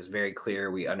pick. It is very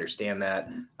clear. We understand that.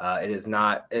 It's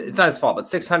not his fault, but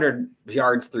 600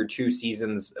 yards through 2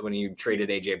 seasons when you traded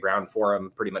AJ Brown for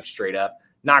him, pretty much straight up.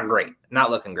 Not great. Not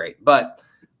looking great. But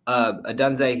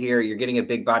Adunze here, you're getting a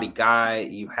big body guy.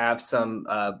 You have some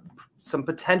some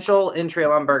potential in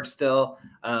Treylon Burks still.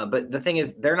 But the thing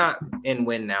is, they're not in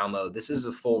win now mode. This is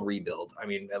a full rebuild. I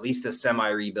mean, at least a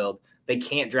semi-rebuild. They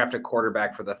can't draft a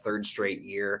quarterback for the third straight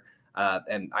year.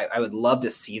 And I would love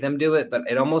to see them do it, but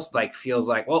it almost like feels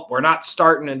like, well, we're not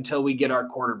starting until we get our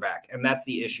quarterback. And that's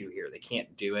the issue here. They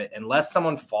can't do it unless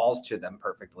someone falls to them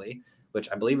perfectly,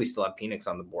 which I believe we still have Penix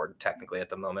on the board technically at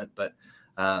the moment. But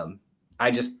I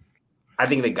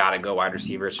think they got to go wide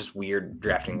receiver. It's just weird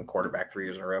drafting a quarterback 3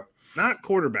 years in a row. Not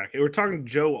quarterback. We're talking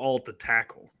Joe Alt, the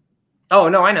tackle. Oh,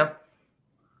 no, I know.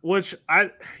 Which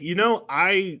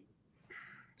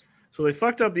so they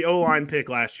fucked up the O-line pick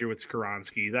last year with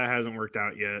Skoronski. That hasn't worked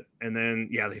out yet. And then,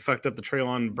 they fucked up the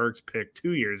Treylon Burks pick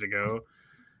 2 years ago.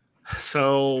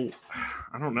 So,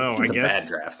 I don't know. I guess bad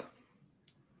drafts.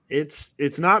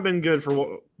 It's not been good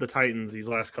for the Titans these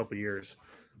last couple of years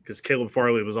because Caleb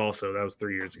Farley that was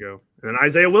 3 years ago. And then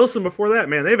Isaiah Wilson before that.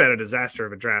 Man, they've had a disaster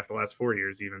of a draft the last 4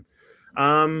 years even.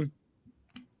 I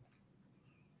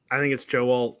think it's Joe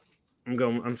Alt.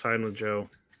 I'm siding with Joe.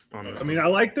 I mean, I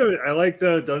like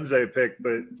the Dunze pick,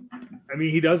 but I mean,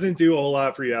 he doesn't do a whole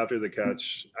lot for you after the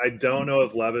catch. I don't know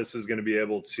if Levis is going to be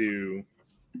able to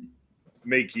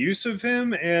make use of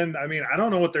him. And I mean, I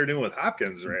don't know what they're doing with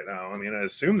Hopkins right now. I mean, I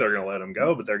assume they're going to let him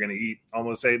go, but they're going to eat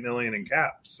almost $8 million in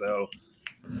cap. So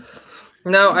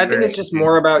no, I think it's just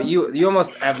more about you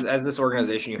almost have, as this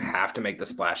organization, you have to make the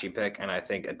splashy pick. And I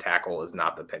think a tackle is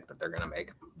not the pick that they're going to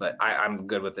make, but I'm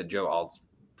good with it. Joe Alt's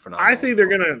phenomenal. I think they're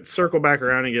going to circle back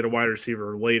around and get a wide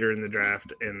receiver later in the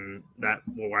draft, and that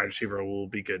wide receiver will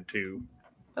be good too.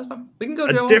 That's fine. We can go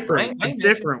a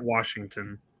different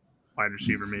Washington wide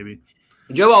receiver maybe.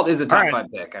 Joe Alt is a top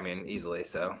 5 pick. I mean, easily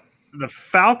so. The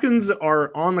Falcons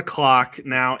are on the clock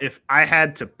now. If I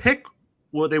had to pick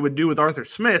what they would do with Arthur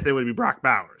Smith, it would be Brock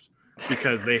Bowers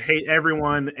because they hate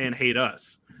everyone and hate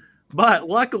us. But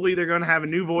luckily, they're going to have a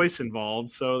new voice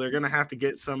involved, so they're going to have to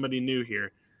get somebody new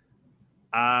here.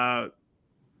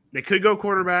 They could go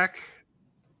quarterback.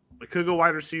 They could go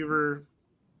wide receiver.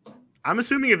 I'm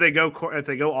assuming if they go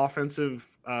offensive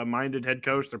minded head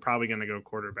coach, they're probably going to go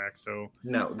quarterback. So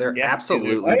no, they're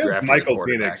absolutely drafting Michael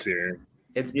Penix here.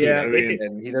 It's Penix,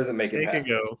 and he doesn't make it past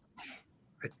this.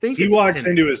 I think he walks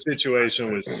into a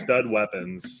situation with stud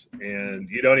weapons, and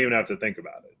you don't even have to think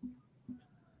about it.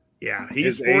 Yeah,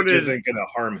 his age isn't going to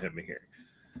harm him here.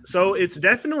 So it's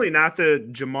definitely not the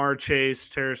Jamar Chase,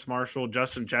 Terrace Marshall,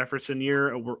 Justin Jefferson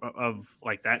year of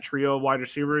like that trio of wide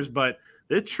receivers, but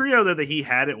this trio that he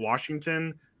had at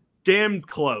Washington, damn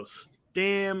close.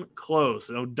 Odunze,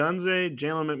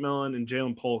 Jalen McMillan, and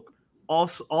Jalen Polk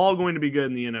all going to be good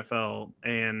in the NFL,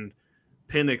 and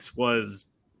Penix was,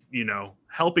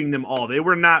 helping them all. They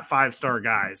were not 5-star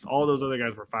guys. All those other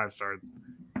guys were 5-star.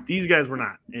 These guys were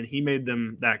not, and he made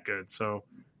them that good. So,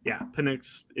 yeah,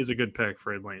 Penix is a good pick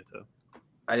for Atlanta.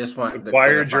 I just want to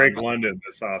acquire Drake London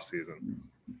this offseason.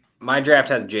 My draft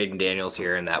has Jaden Daniels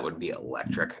here, and that would be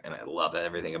electric, and I love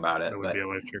everything about it. That would be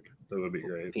electric. That would be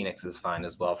great. Penix is fine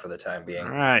as well for the time being. All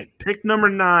right, pick number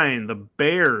 9. The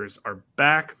Bears are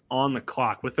back on the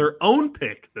clock with their own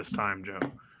pick this time, Joe,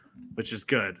 which is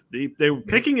good. They were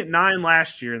picking at 9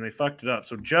 last year, and they fucked it up.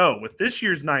 So, Joe, with this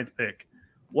year's 9th pick,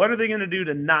 what are they going to do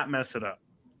to not mess it up?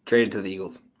 Trade it to the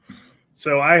Eagles.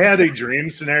 So I had a dream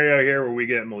scenario here where we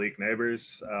get Malik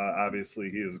Neighbors. Obviously,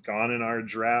 he is gone in our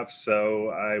draft, so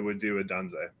I would do a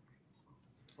Dunze.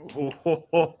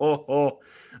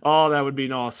 Oh, that would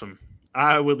be awesome.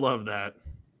 I would love that.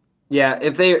 Yeah,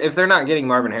 if they're not getting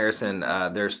Marvin Harrison,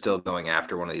 they're still going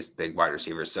after one of these big wide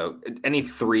receivers. So any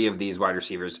 3 of these wide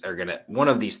receivers one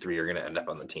of these 3 are gonna end up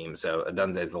on the team. So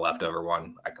Dunze is the leftover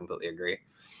one. I completely agree.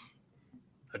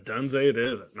 A Dunze it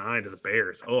is at 9 to the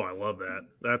Bears. Oh, I love that.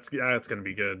 That's going to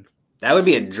be good. That would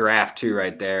be a draft too,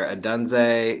 right there. A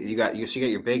Dunze, you got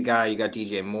your big guy. You got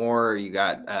DJ Moore. You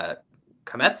got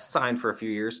Komet's signed for a few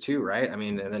years too, right? I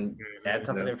mean, and then add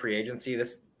something in free agency.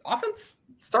 This offense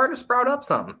starting to sprout up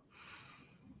something.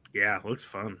 Yeah, it looks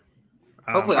fun.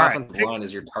 Hopefully, offensive line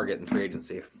is your target in free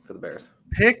agency for the Bears.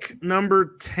 Pick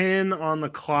number 10 on the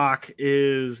clock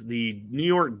is the New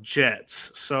York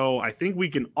Jets. So I think we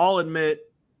can all admit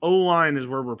O-line is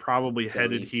where we're probably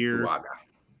headed here.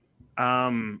 I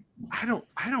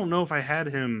don't know if I had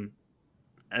him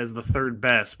as the 3rd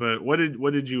best, but what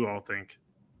did you all think?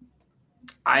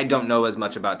 I don't know as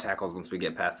much about tackles once we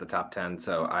get past the top 10,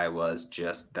 so I was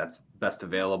that's best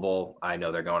available. I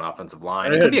know they're going offensive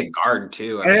line. It could be a guard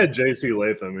too. I had J.C.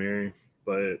 Latham here,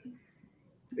 but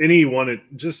they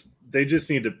just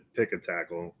need to pick a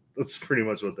tackle. That's pretty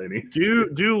much what they need.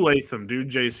 Do Latham. Do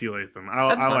J.C. Latham.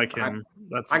 I like him.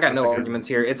 I got no arguments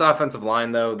here. It's offensive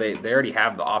line, though. They already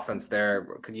have the offense there.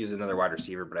 Could use another wide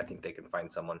receiver, but I think they can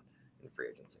find someone in free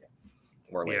agency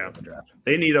or later in the draft.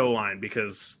 They need O-line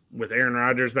because with Aaron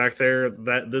Rodgers back there,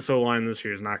 this O-line this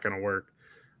year is not going to work.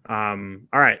 All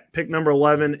right, pick number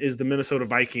 11 is the Minnesota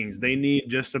Vikings. They need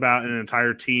just about an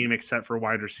entire team except for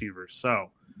wide receivers. So,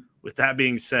 with that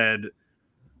being said,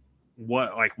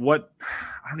 what I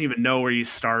don't even know where you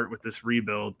start with this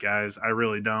rebuild, guys. I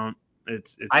really don't.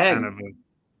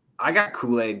 I got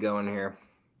Kool-Aid going here.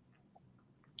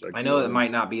 I know it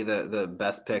might not be the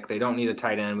best pick. They don't need a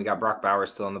tight end. We got Brock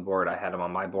Bowers still on the board. I had him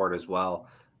on my board as well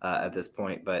at this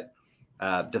point. But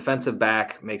defensive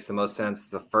back makes the most sense.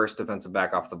 The first defensive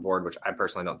back off the board, which I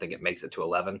personally don't think it makes it to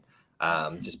 11,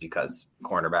 just because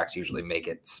cornerbacks usually make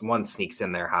it. One sneaks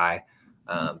in there high.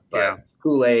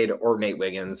 Kool-Aid or Nate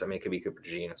Wiggins. I mean, it could be Cooper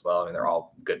DeJean as well. I mean, they're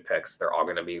all good picks. They're all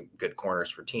going to be good corners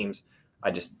for teams.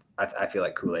 I feel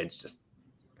like Kool-Aid's just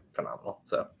phenomenal.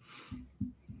 So.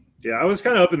 Yeah, I was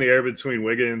kind of up in the air between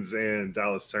Wiggins and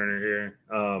Dallas Turner here.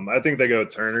 I think they go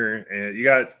Turner, and you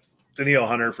got Danielle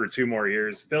Hunter for 2 more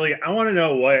years. Billy, I want to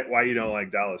know why you don't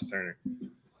like Dallas Turner.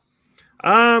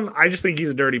 I just think he's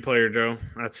a dirty player, Joe.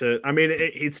 That's it. I mean,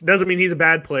 it doesn't mean he's a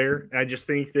bad player. I just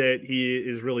think that he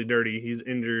is really dirty. He's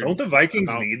injured. Don't the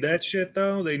Vikings need that shit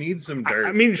though? They need some dirt.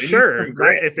 I mean, sure.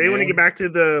 If they want to get back to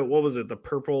the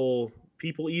purple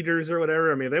people eaters or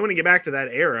whatever. I mean, if they want to get back to that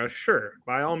era, sure,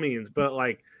 by all means. But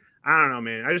I don't know,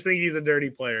 man. I just think he's a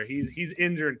dirty player. He's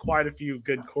injured quite a few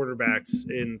good quarterbacks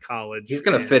in college. He's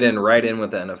going to fit in right in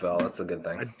with the NFL. That's a good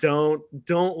thing. I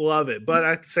don't love it, but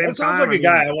at the same time, sounds like a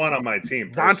guy I want on my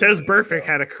team. Vontaze Burfict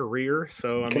had a career,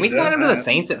 so can we sign him to the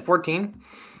Saints at 14?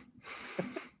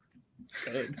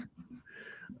 People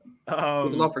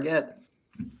don't forget.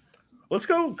 Let's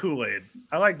go Kool-Aid.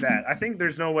 I like that. I think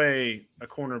there's no way a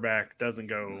cornerback doesn't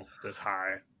go this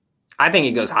high. I think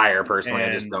he goes higher personally.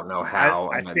 I just don't know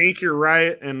how. I think you're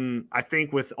right. And I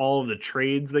think with all of the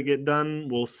trades that get done,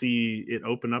 we'll see it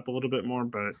open up a little bit more.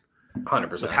 But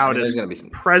 100%. How it is going to be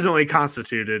presently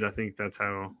constituted, I think that's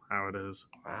how it is.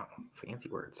 Wow. Fancy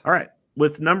words. All right.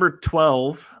 With number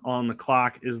 12 on the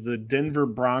clock is the Denver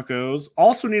Broncos.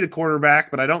 Also need a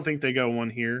quarterback, but I don't think they go one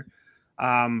here.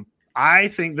 I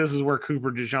think this is where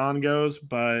Cooper DeJean goes,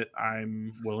 but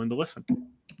I'm willing to listen.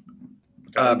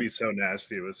 That would be so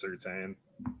nasty with Surtain.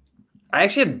 I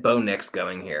actually had Bo Nix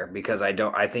going here because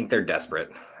I think they're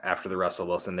desperate after the Russell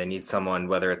Wilson. They need someone,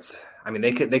 whether it's, I mean,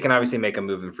 they can obviously make a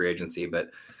move in free agency,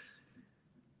 but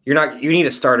you need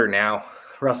a starter now.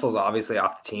 Russell's obviously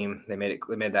off the team. They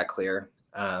made that clear.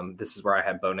 This is where I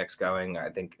had Bo Nix going. I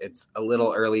think it's a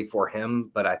little early for him,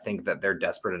 but I think that they're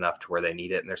desperate enough to where they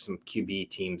need it. And there's some QB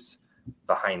teams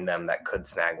behind them that could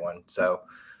snag one. So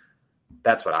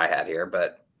that's what I had here,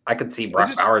 but I could see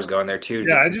Brock Bowers going there too.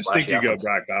 Yeah, I just think you go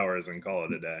Brock Bowers and call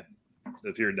it a day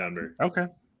if you're Denver. Okay.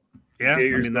 Yeah. Get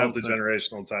yourself the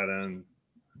generational tight end.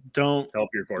 Don't help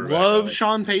your quarterback. Love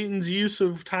Sean Payton's use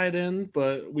of tight end,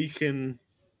 but we can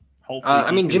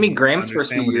hopefully. Jimmy Graham's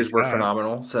first few years were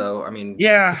phenomenal. So,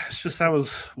 yeah, it's just that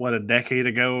was a decade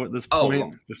ago at this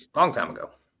point. Just long time ago.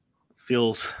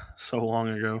 Feels so long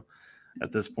ago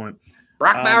at this point.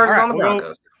 Brock Bowers is on the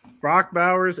Broncos. Brock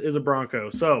Bowers is a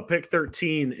Bronco. So pick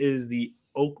 13 is the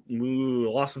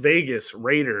Las Vegas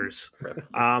Raiders.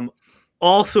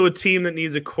 Also a team that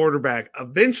needs a quarterback.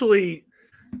 Eventually,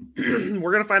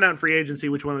 we're going to find out in free agency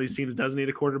which one of these teams does need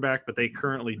a quarterback, but they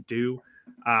currently do.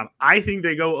 I think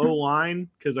they go O-line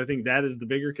because I think that is the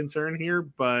bigger concern here.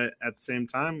 But at the same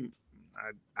time,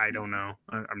 I don't know.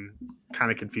 I'm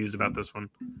kind of confused about this one.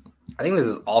 I think this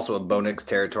is also a Bo Nix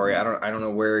territory. I don't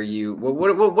know where you.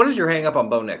 What is your hang up on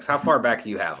Bo Nix? How far back do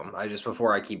you have him?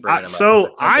 Before I keep bringing him up.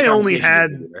 So I only had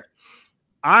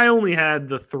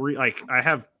the 3. I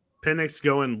have Penix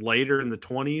going later in the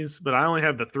 20s, but I only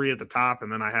have the 3 at the top,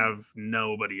 and then I have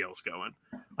nobody else going.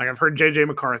 I've heard JJ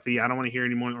McCarthy. I don't want to hear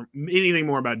anything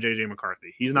more about JJ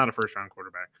McCarthy. He's not a first round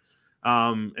quarterback.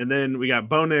 And then we got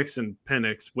Bo Nix and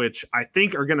Penix, which I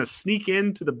think are going to sneak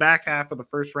into the back half of the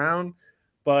first round,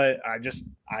 but I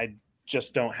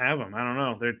just don't have them. I don't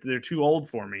know. They're too old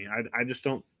for me. I just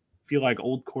don't feel like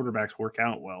old quarterbacks work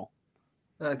out well.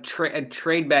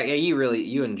 Trade back. Yeah,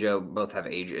 you and Joe both have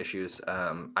age issues.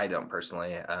 I don't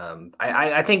personally.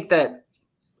 I think that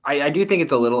I do think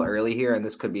it's a little early here, and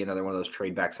this could be another one of those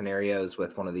trade back scenarios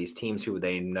with one of these teams who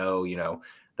they know,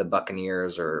 the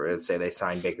Buccaneers, or let's say they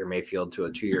sign Baker Mayfield to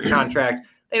a 2-year contract.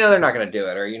 They know they're not going to do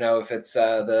it. Or, if it's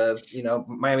the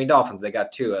Miami Dolphins, they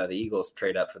got Tua, the Eagles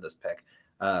trade up for this pick.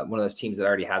 One of those teams that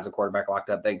already has a quarterback locked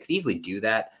up. They could easily do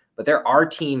that. But there are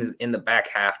teams in the back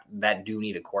half that do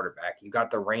need a quarterback. You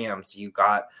got the Rams. You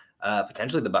got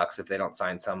potentially the Bucs if they don't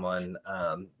sign someone.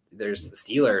 There's the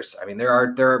Steelers. I mean, there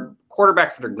are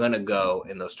quarterbacks that are going to go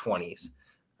in those 20s.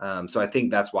 So I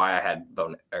think that's why I had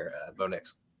Bo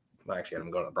Nix. Well, actually, I had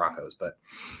him going to the Broncos, but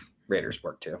Raiders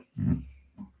work too.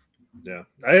 Yeah,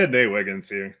 I had Nate Wiggins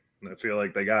here. I feel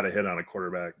like they got a hit on a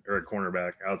quarterback or a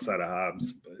cornerback outside of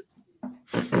Hobbs. But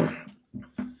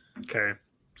Okay,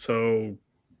 so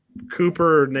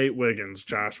Cooper, Nate Wiggins,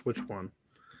 Josh, which one?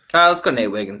 Let's go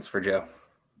Nate Wiggins for Joe.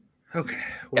 Okay,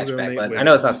 Catch back, bud. I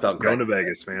know it's not spelled going correct. to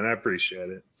Vegas, man. I appreciate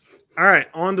it. All right,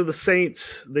 on to the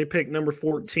Saints. They picked number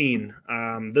 14.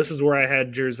 This is where I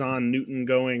had Jerzon Newton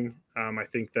going. I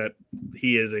think that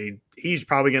he's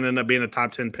probably going to end up being a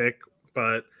top 10 pick,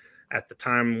 but at the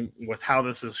time with how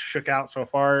this is shook out so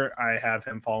far, I have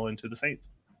him fall into the Saints.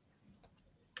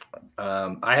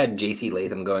 I had J.C.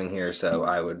 Latham going here, so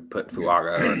I would put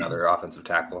Fuaga or another offensive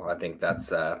tackle. I think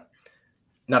that's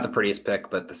not the prettiest pick,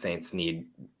 but the Saints need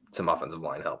some offensive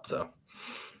line help. So,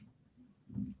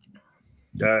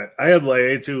 yeah, I had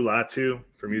Laiatu Latu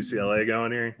from UCLA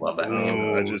going here. Love that.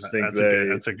 I just think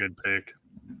that's a good pick.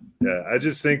 Yeah, I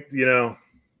just think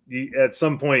at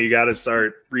some point you got to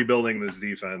start rebuilding this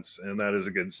defense, and that is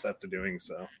a good step to doing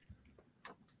so.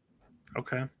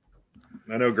 Okay.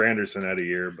 I know Granderson had a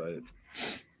year, but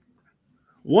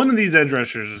one of these edge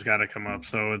rushers has got to come up.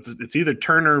 So it's either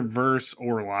Turner, Verse,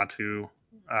 or Latu.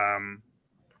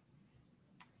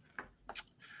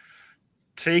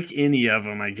 Take any of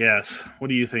them, I guess.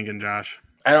 What are you thinking, Josh?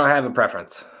 I don't have a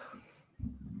preference.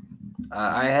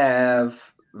 I have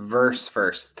Verse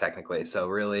first, technically. So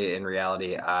really, in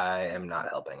reality, I am not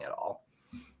helping at all.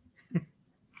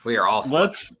 We are all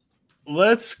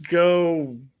let's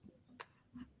go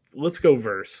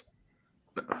Verse.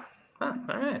 All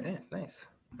right, yeah, nice.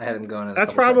 I had him going.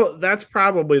 That's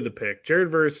probably the pick.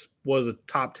 Jared Verse was a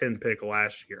top 10 pick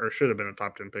last year, or should have been a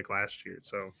top 10 pick last year.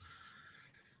 So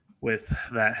with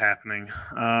that happening,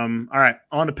 all right,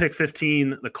 on to pick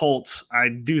 15, the Colts. I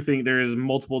do think there is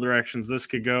multiple directions this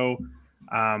could go.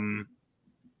 I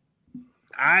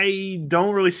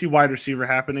don't really see wide receiver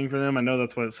happening for them. I know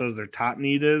that's what it says their top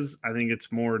need is. I think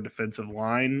it's more defensive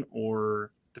line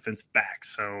or defensive back.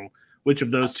 So which of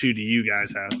those two do you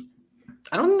guys have?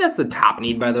 I don't think that's the top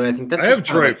need, by the way. I have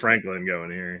Troy Franklin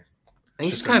going here. I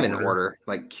think it's kind of in order,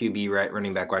 like QB, right,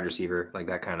 running back, wide receiver, like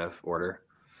that kind of order.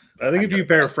 I think if you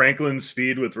pair Franklin's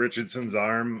speed with Richardson's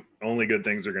arm, only good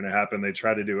things are going to happen. They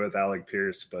tried to do it with Alec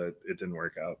Pierce, but it didn't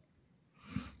work out.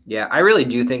 Yeah, I really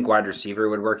do think wide receiver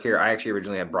would work here. I actually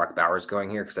originally had Brock Bowers going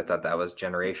here because I thought that was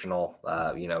generational,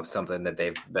 something that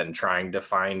they've been trying to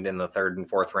find in the third and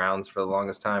fourth rounds for the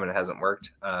longest time, and it hasn't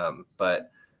worked. But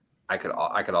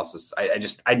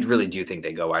I really do think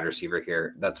they go wide receiver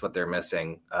here. That's what they're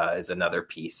missing is another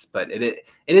piece. But it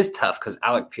is tough because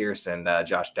Alec Pierce and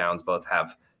Josh Downs both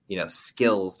have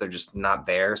skills. They're just not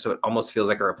there, so it almost feels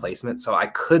like a replacement. So I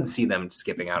could see them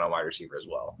skipping out on wide receiver as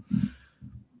well.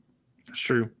 That's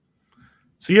true.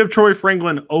 So you have Troy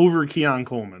Franklin over Keon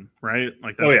Coleman, right?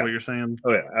 Like that's what you're saying?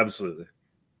 Oh, yeah, absolutely.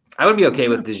 I would be okay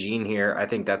with DeJean here. I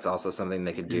think that's also something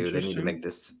they could do. They need to make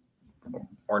this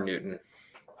 – or Newton.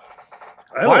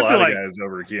 I have a lot of guys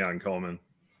over Keon Coleman,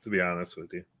 to be honest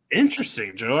with you.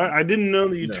 Interesting, Joe. I didn't know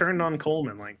that you turned on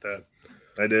Coleman like that.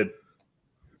 I did.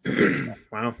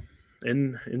 Wow.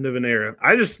 End of an era.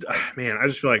 I just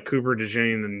feel like Cooper,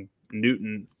 DeJean, and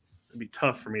Newton – it'd be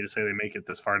tough for me to say they make it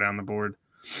this far down the board.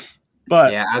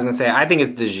 But yeah, I was gonna say I think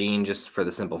it's DeJean just for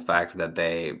the simple fact that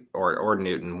they or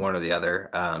Newton, one or the other,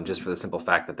 just for the simple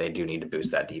fact that they do need to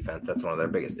boost that defense. That's one of their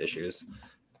biggest issues.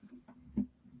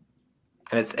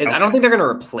 And I don't think they're gonna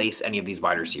replace any of these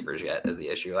wide receivers yet is the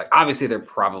issue. Like obviously they're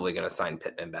probably gonna sign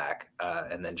Pittman back,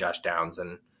 and then Josh Downs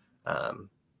and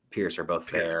Pierce are both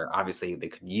there. Obviously they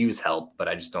could use help, but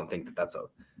I just don't think that that's a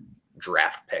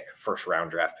draft pick, first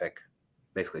round draft pick.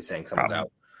 Basically saying someone's out.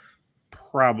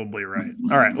 Probably right.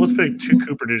 All right, let's pick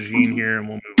Cooper DeJean here, and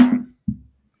we'll move on.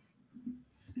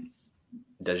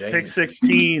 Pick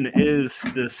 16 is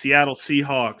the Seattle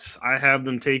Seahawks. I have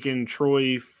them taking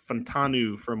Troy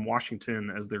Fontanu from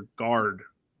Washington as their guard.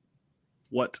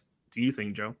 What do you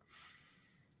think, Joe?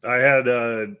 I had,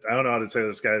 I don't know how to say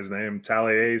this guy's name,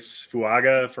 Taliesin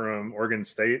Fuaga from Oregon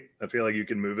State. I feel like you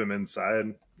can move him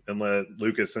inside and let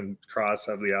Lucas and Cross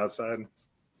have the outside.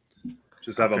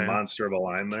 Just have a monster of a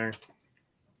line there.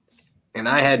 And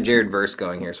I had Jared Verse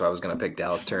going here, so I was going to pick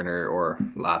Dallas Turner or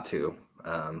Latu.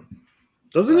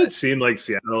 Doesn't it seem like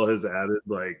Seattle has added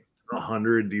like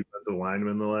 100 defensive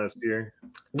linemen the last year?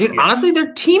 Dude, honestly,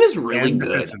 their team is really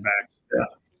good. Yeah.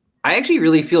 I actually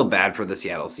really feel bad for the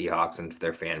Seattle Seahawks and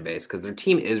their fan base because their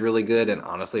team is really good, and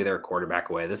honestly, they're a quarterback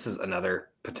away. This is another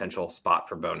potential spot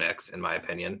for Bo Nix, in my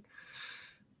opinion.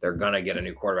 They're going to get a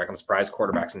new quarterback. I'm surprised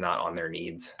quarterback's not on their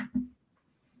needs.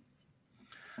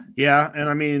 Yeah, and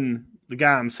I mean, the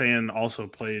guy I'm saying also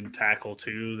played tackle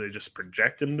too. They just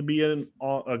project him to be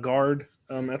a guard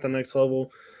at the next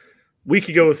level. We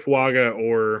could go with Fuaga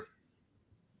or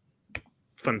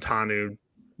Fontanu,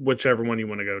 whichever one you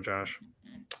want to go, Josh.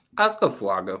 Let's go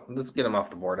Fuaga. Let's get him off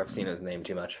the board. I've seen his name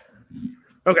too much.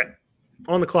 Okay.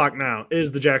 On the clock now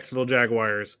is the Jacksonville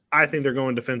Jaguars. I think they're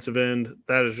going defensive end.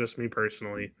 That is just me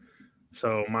personally.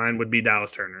 So mine would be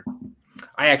Dallas Turner.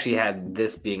 I actually had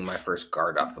this being my first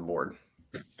guard off the board.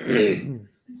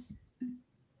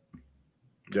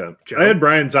 Yeah. I had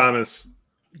Brian Thomas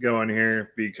going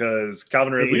here because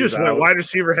Calvin Ridley. You just went wide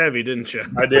receiver heavy, didn't you?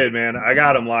 I did, man. I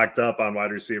got him locked up on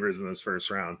wide receivers in this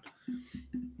first round.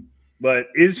 But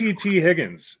is he T.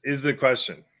 Higgins? Is the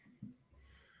question.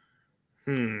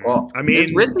 Well, I mean,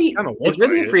 is Ridley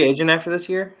a free agent after this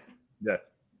year? Yeah.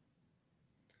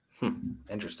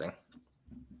 Interesting.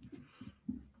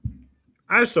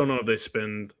 I just don't know if they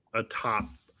spend a top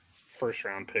first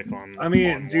round pick on. I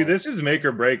mean, dude, this is make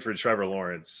or break for Trevor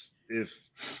Lawrence. If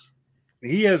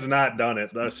he has not done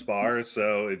it thus far,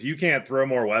 so if you can't throw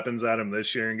more weapons at him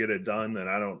this year and get it done, then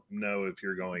I don't know if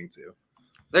you're going to.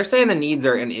 They're saying the needs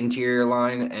are an interior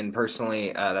line, and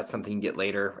personally, that's something you get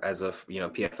later as of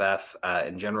PFF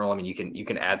in general. I mean, you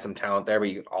can add some talent there, but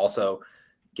you can also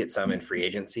get some in free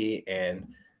agency and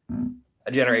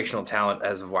a generational talent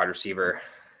as a wide receiver.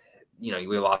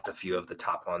 We lost a few of the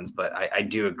top ones, but I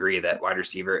do agree that wide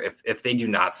receiver, if they do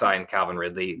not sign Calvin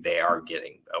Ridley, they are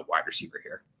getting a wide receiver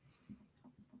here.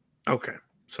 Okay,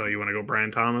 so you want to go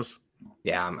Brian Thomas?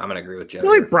 Yeah, I'm going to agree with Joe. I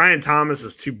feel like Brian Thomas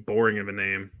is too boring of a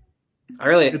name. I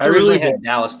originally had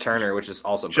Dallas Turner, which is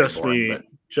also just boring,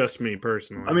 just me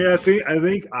personally. I mean, I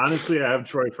think honestly, I have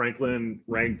Troy Franklin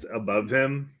ranked above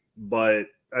him, but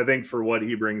I think for what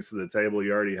he brings to the table,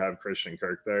 you already have Christian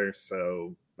Kirk there,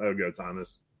 so I would go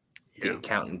Thomas. The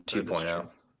accountant 2.0.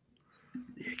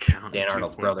 The accountant Dan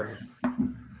Arnold's brother.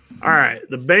 All right,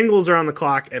 the Bengals are on the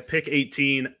clock at pick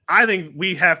 18. I think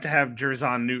we have to have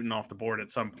Jerzon Newton off the board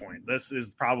at some point. This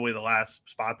is probably the last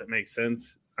spot that makes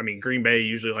sense. I mean, Green Bay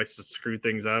usually likes to screw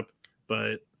things up,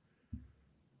 but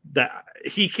that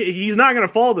he's not going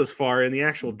to fall this far in the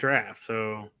actual draft.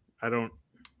 So I don't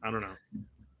know.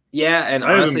 Yeah, and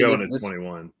I honestly, have him going at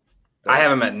 21. I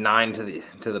have him at 9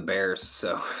 to the Bears.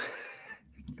 So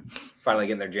finally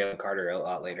getting their Jalen Carter a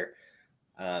lot later.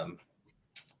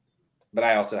 But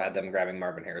I also had them grabbing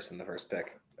Marvin Harrison the first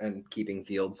pick and keeping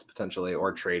Fields potentially,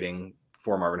 or trading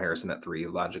for Marvin Harrison at 3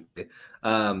 logically.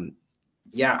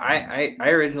 Yeah, I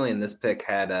originally in this pick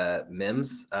had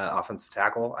Mims, offensive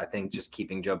tackle. I think just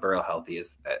keeping Joe Burrow healthy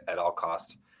is at all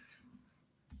cost.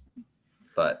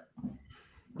 But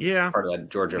yeah, part of that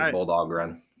Georgia Bulldog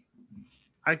run.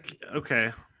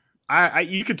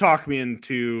 You could talk me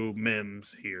into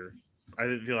Mims here.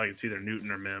 I feel like it's either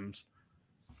Newton or Mims.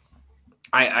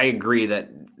 I agree that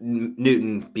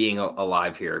Newton being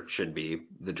alive here should be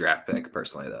the draft pick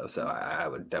personally, though. So I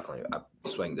would definitely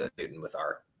swing to Newton with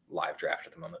our live draft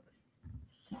at the moment.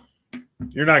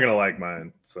 You're not gonna like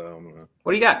mine, so I'm gonna...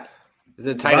 What do you got? Is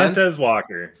it a tight end? Montez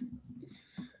Walker.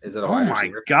 Is it a wide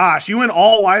receiver? Oh my gosh, you went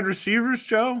all wide receivers,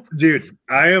 Joe? Dude,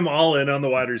 I am all in on the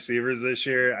wide receivers this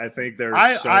year. I think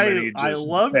there's so many just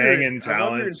banging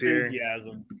talents here.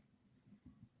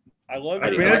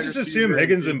 I just assume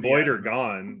Higgins and Boyd are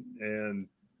gone, and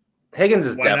Higgins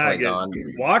is definitely gone.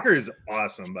 Walker's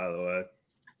awesome, by the way.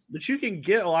 But you can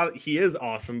get he is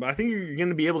awesome, but I think you're going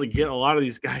to be able to get a lot of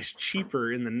these guys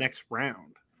cheaper in the next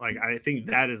round. Like, I think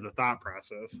that is the thought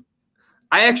process.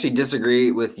 I actually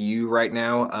disagree with you right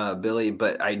now, Billy,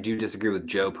 but I do disagree with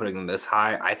Joe putting them this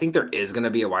high. I think there is going to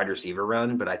be a wide receiver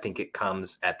run, but I think it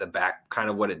comes at the back, kind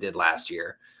of what it did last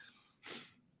year.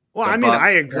 Well, I mean,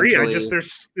 I agree.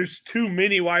 There's too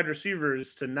many wide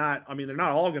receivers to not. I mean, they're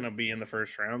not all going to be in the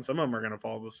first round. Some of them are going to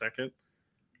fall to the second.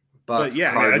 But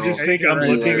yeah, I just think I'm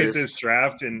looking at this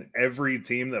draft, and every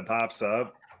team that pops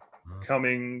up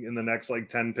coming in the next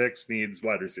 10 picks needs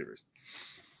wide receivers.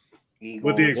 Eagles.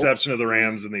 With the exception of the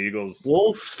Rams and the Eagles.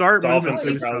 We'll start Dolphins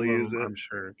will probably use it. I'm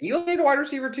sure. Eagles need a wide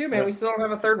receiver too, man. Yeah. We still don't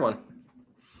have a third one.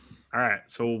 All right,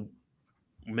 so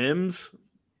Mims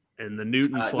and the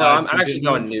Newton slide. No, I'm actually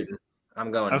going Newton.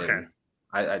 I'm going okay. Newton.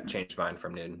 I changed mine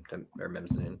from Newton or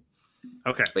Mims to Newton.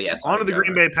 Okay. But yes, on to the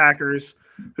Green Bay Packers,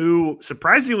 who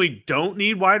surprisingly don't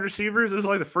need wide receivers. This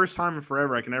is the first time in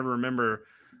forever I can ever remember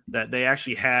that they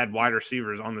actually had wide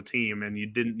receivers on the team, and you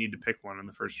didn't need to pick one in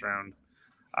the first round.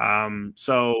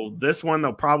 So this one,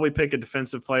 they'll probably pick a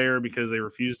defensive player because they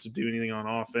refuse to do anything on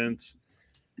offense.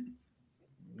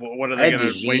 What are they going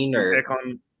to waste their pick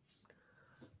on?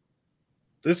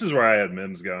 This is where I had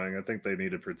Mims going. I think they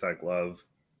need to protect Love.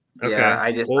 Okay. Yeah, I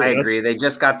agree. That's- They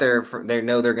just got they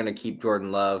know they're going to keep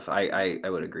Jordan Love. I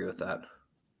would agree with that.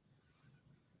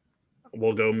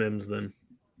 We'll go Mims then.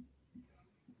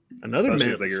 Another Especially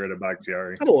Mims. if they get rid of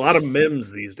Bakhtiari. Got a lot of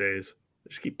Mims these days. They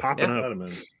just keep popping Yeah. A up. lot of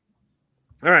Mims.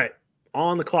 All right.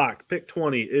 On the clock, pick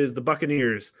 20 is the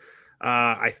Buccaneers.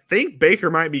 I think Baker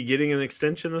might be getting an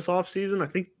extension this offseason. I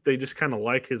think they just kind of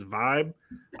like his vibe.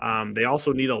 They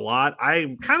also need a lot.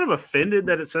 I'm kind of offended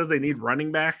that it says they need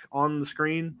running back on the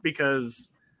screen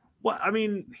because,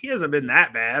 he hasn't been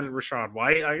that bad. Rachaad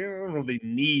White, I don't know if they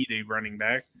need a running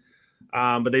back.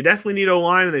 But they definitely need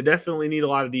O-line, and they definitely need a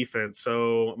lot of defense.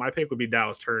 So my pick would be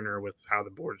Dallas Turner with how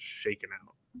the board's shaking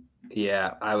out.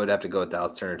 Yeah, I would have to go with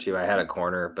Dallas Turner too. I had a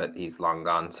corner, but he's long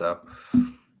gone. So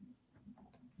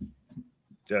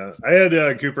Yeah, I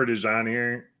had Cooper DeJean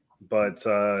here, but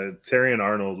Terry and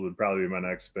Arnold would probably be my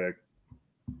next pick.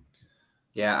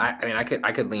 yeah,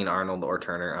 I could lean Arnold or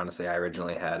Turner. Honestly, I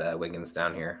originally had Wiggins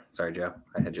down here. Sorry, Joe.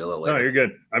 I had you a little later. No, you're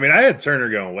good. I mean, I had Turner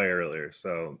going way earlier,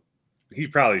 so he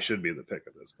probably should be the pick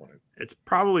at this point. It's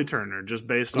probably Turner, just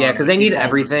based on. Yeah, because they need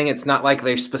everything. It's not like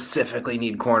they specifically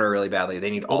need corner really badly.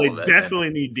 They need all of it. They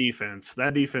definitely need defense.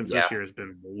 That defense Yeah. this year has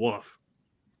been woof.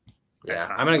 Yeah,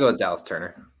 I'm going to go with Dallas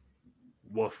Turner.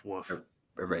 Woof, woof.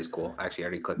 Everybody's cool. Actually, I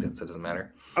already clicked it, so it doesn't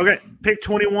matter. Okay, pick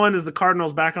 21 is the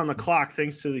Cardinals back on the clock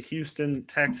thanks to the Houston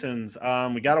Texans.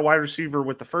 We got a wide receiver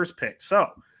with the first pick. So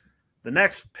the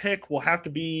next pick will have to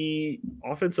be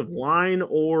offensive line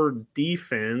or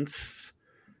defense.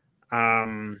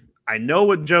 I know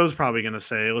what Joe's probably going to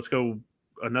say. Let's go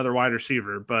another wide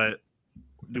receiver, but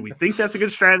do we think that's a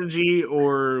good strategy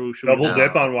or should Double we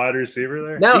dip on wide receiver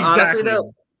there? No, Exactly. honestly,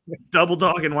 though. double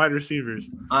dog and wide receivers?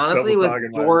 Honestly, Double with dog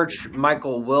and wide George,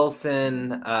 Michael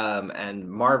Wilson, and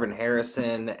Marvin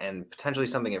Harrison, and potentially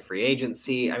something in free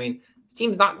agency, I mean, this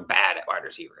team's not bad at wide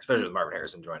receiver, especially with Marvin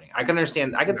Harrison joining. I can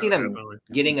understand. I can see them Definitely.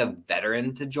 getting a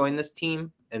veteran to join this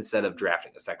team instead of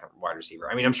drafting a second wide receiver.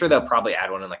 I mean, I'm sure they'll probably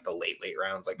add one in like the late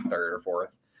rounds, like third or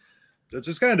fourth. It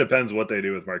just kind of depends what they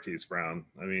do with Marquise Brown.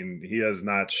 I mean, he has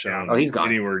not shown he's gone.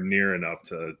 anywhere near enough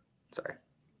to. Sorry.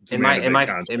 to In land a my big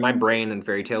contract. in my brain and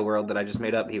fairy tale world that I just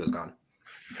made up, he was gone.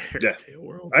 Fairy tale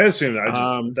world. I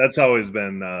assume that's always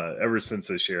been ever since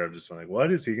this year. I've just been like,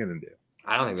 what is he going to do?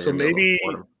 I don't think they're So gonna be able to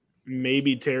afford him.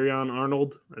 maybe Terrion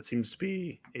Arnold. That seems to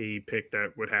be a pick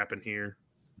that would happen here.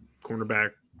 Cornerback.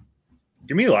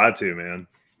 Give me Latu, man.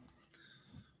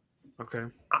 Okay.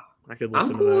 I could I'm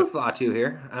listen cool to with Latu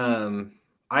here.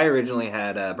 I originally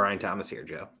had Brian Thomas here,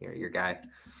 Joe. Your guy.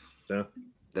 Yeah.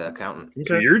 The accountant. that.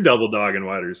 So you're double dogging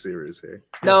wide receivers here.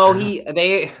 No,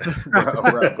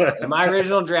 bro. In my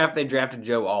original draft, they drafted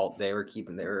Joe Alt. They were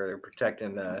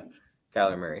protecting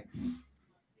Kyler Murray.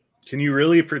 Can you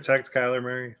really protect Kyler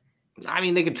Murray? I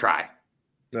mean, they could try.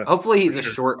 Yeah, Hopefully, he's a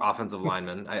sure. short offensive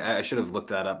lineman. I should have looked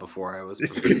that up before I was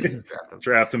prepared to draft him.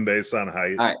 Draft him based on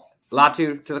height. All right,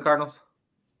 Latu to the Cardinals.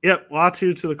 Yep.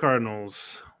 Latu to the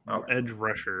Cardinals. Okay. Edge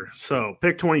rusher. So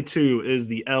pick 22 is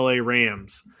the LA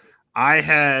Rams. I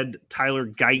had Tyler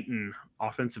Guyton,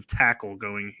 offensive tackle,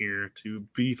 going here to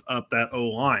beef up that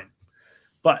O-line.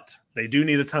 But they do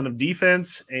need a ton of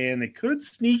defense, and they could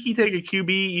sneaky take a QB,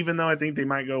 even though I think they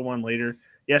might go one later.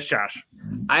 Yes, Josh.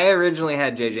 I originally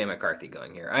had JJ McCarthy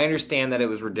going here. I understand that it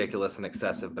was ridiculous and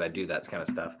excessive, but I do that kind of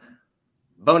stuff.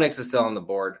 Bo Nix is still on the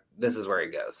board. This is where he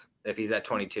goes. If he's at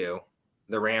 22,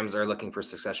 the Rams are looking for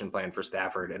succession plan for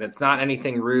Stafford, and it's not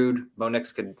anything rude. Bo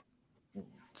Nix could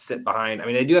sit behind. I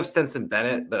mean, they do have Stetson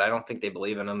Bennett, but I don't think they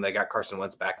believe in him. They got Carson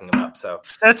Wentz backing him up. So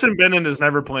Stetson Bennett is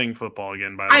never playing football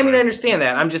again, by the way. I mean, I understand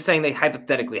that. I'm just saying they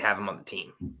hypothetically have him on the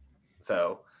team.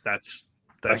 So That's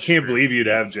I can't believe you'd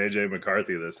have JJ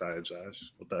McCarthy this high,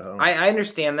 Josh. What the hell? I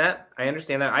understand that.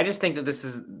 I just think that this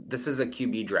is a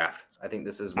QB draft. I think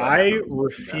this is what I happens.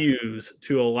 refuse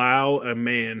to allow a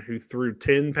man who threw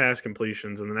 10 pass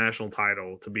completions in the national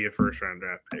title to be a first-round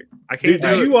draft pick. I can't. Dude, do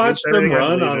did it. you watch It's them everything I run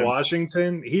believe on in.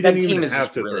 Washington? He That didn't team even is have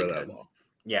just to really throw that good. ball.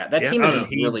 Yeah, that Yeah, team I is know.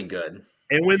 just really good.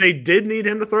 And when they did need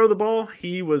him to throw the ball,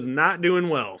 he was not doing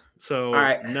well. So, All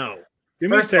right. no. Give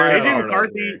me First, Terry JJ Arnold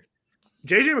McCarthy. here.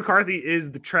 JJ McCarthy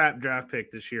is the trap draft pick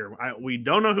this year. We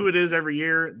don't know who it is every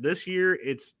year. This year,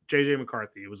 it's JJ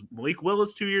McCarthy. It was Malik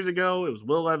Willis 2 years ago. It was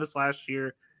Will Levis last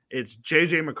year. It's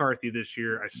JJ McCarthy this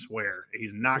year. I swear.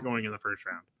 He's not going in the first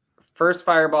round. First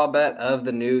fireball bet of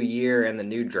the new year and the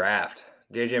new draft.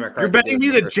 JJ McCarthy. You're betting goes me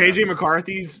in the that first JJ round.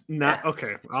 McCarthy's not Yeah.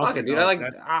 okay. Okay, dude.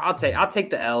 I'll take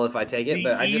the L if I take it, the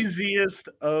but I just. easiest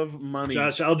of money.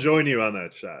 Josh, I'll join you on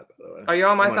that shot, by the way. Are you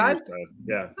on my I'm side? your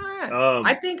Yeah. All right. Um,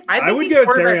 I think would these go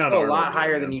Terry quarterbacks on go a Arnold, lot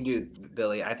higher man. than you do,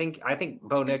 Billy. I think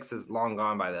Bo Nix is long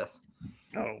gone by this.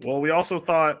 Oh, well, we also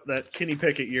thought that Kenny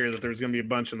Pickett year that there was going to be a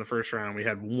bunch in the first round. We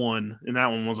had one, and that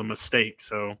one was a mistake.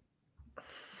 So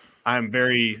I'm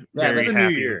very it's a new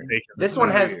happy year. with taking This one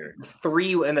has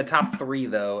 3 in the top 3,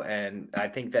 though, and I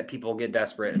think that people get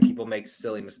desperate and people make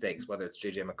silly mistakes, whether it's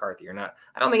JJ McCarthy or not.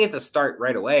 I don't think it's a start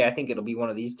right away. I think it'll be one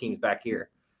of these teams back here.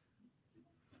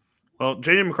 Well,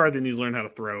 JJ McCarthy needs to learn how to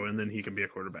throw, and then he can be a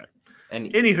quarterback.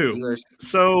 And anywho, Steelers,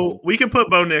 so we can put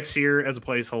Bo Nix here as a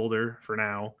placeholder for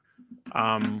now.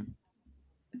 I don't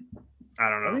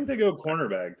know. I think they go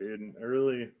cornerback, dude.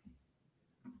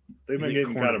 They've been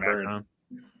getting kind of burned. Huh?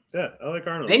 Yeah, I like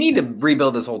Arnold. they need to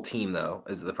rebuild this whole team, though,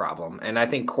 is the problem. And I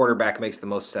think quarterback makes the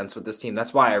most sense with this team.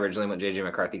 That's why I originally went JJ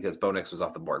McCarthy, because Bo Nix was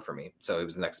off the board for me. So he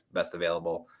was the next best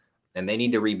available. And they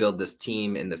need to rebuild this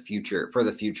team in the future, for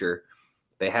the future.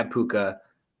 They have Puka.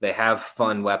 They have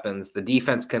fun weapons. The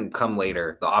defense can come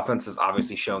later. The offense has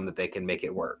obviously shown that they can make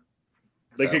it work.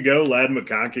 They could go Lad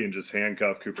McConkey and just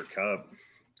handcuff Cooper Kupp.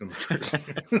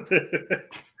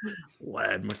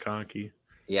 Lad McConkey.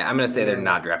 Yeah, I'm going to say they're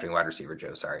not drafting wide receiver,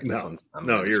 Joe. Sorry. No,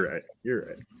 you're right. You're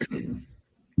right.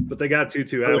 But they got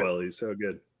Tutu Atwell. He's so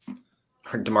good.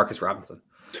 Or Demarcus Robinson.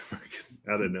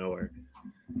 Out of nowhere.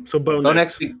 So Bo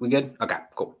Nix, we good? Okay,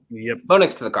 cool. Yep. Bo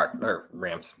Nix to the card or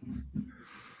Rams.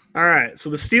 All right. So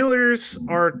the Steelers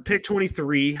are pick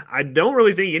 23. I don't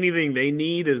really think anything they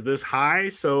need is this high.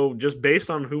 So just based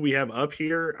on who we have up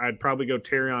here, I'd probably go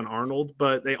Terrion Arnold.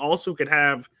 But they also could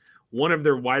have one of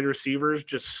their wide receivers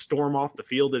just storm off the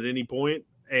field at any point,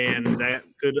 and that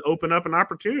could open up an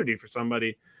opportunity for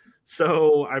somebody.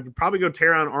 So I would probably go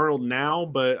Terrion Arnold now,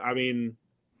 but I mean,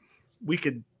 they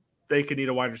could need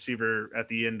a wide receiver at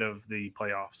the end of the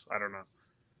playoffs. I don't know.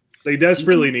 They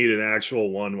desperately need an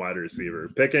actual one wide receiver.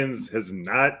 Pickens has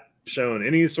not shown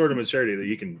any sort of maturity that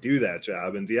he can do that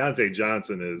job. And Deontay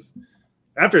Johnson is,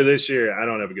 after this year, I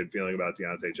don't have a good feeling about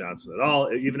Deontay Johnson at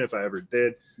all, even if I ever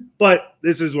did. But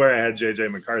this is where I had J.J.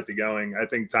 McCarthy going. I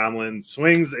think Tomlin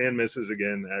swings and misses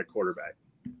again at quarterback.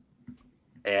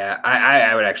 Yeah,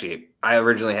 I would actually – I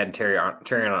originally had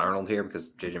Terrion Arnold here because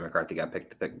J.J. McCarthy got picked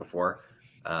to pick before.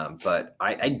 But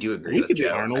I do agree with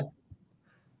Joe. Arnold.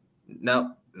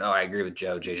 No, I agree with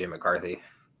Joe. JJ McCarthy.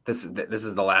 This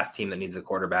is the last team that needs a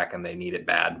quarterback, and they need it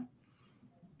bad.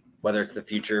 Whether it's the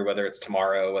future, whether it's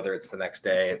tomorrow, whether it's the next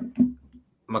day.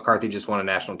 McCarthy just won a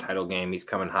national title game. He's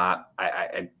coming hot.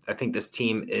 I think this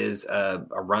team is a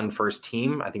run-first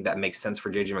team. I think that makes sense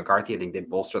for JJ McCarthy. I think they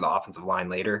bolster the offensive line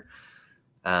later.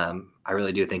 I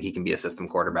really do think he can be a system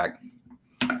quarterback.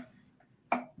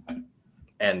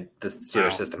 And the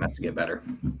Steelers system has to get better.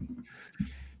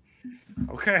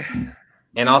 Okay.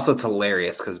 And also it's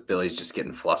hilarious because Billy's just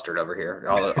getting flustered over here.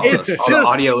 All the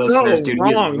audio so listeners, dude,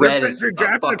 wrong. he's red. They're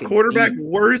drafting a quarterback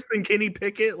worse than Kenny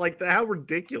Pickett? Like, how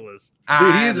ridiculous.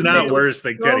 Dude, he's not worse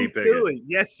than Kenny Pickett.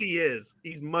 Yes, he is.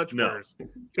 He's much worse.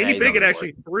 Kenny Pickett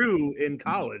actually threw in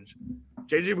college.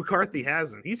 JJ McCarthy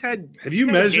hasn't. Have you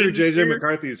measured JJ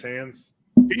McCarthy's hands?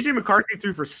 JJ McCarthy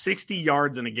threw for 60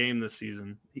 yards in a game this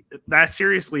season. That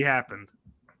seriously happened.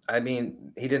 I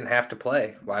mean, he didn't have to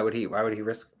play. Why would he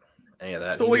risk any of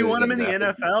that? So we want him in the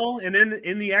NFL, and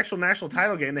in the actual national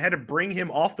title game, they had to bring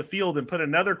him off the field and put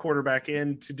another quarterback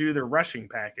in to do their rushing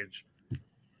package.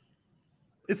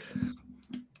 I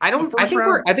think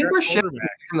we're shifting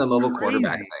from the mobile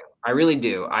quarterback thing. I really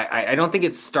do. I don't think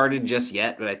it's started just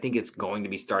yet, but I think it's going to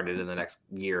be started in the next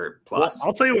year plus. Well,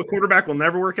 I'll tell you what quarterback will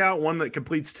never work out: one that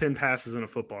completes 10 passes in a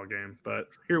football game. But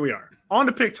here we are. On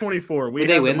to pick 24. Did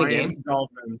they win the game?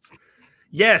 Dolphins.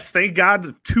 Yes, thank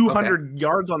God, 200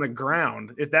 yards on the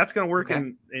ground. If that's going to work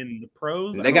in the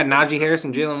pros. They got Najee Harris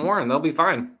and Jalen Warren. They'll be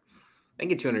fine. They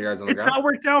get 200 yards on the ground. It's not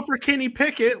worked out for Kenny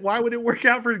Pickett. Why would it work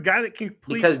out for a guy that can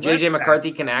complete? Because J.J.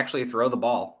 McCarthy can actually throw the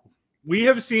ball. We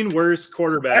have seen worse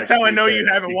quarterbacks. That's how I know you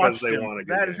haven't watched him.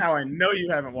 That is how I know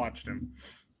you haven't watched him.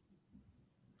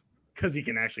 Because he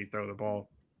can actually throw the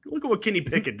ball. Look at what Kenny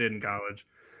Pickett did in college.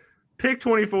 Pick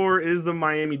 24 is the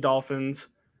Miami Dolphins.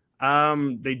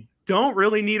 They don't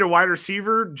really need a wide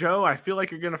receiver. Joe, I feel like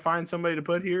you're going to find somebody to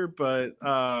put here, but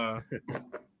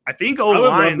I think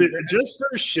O-line. Just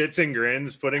for shits and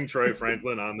grins, putting Troy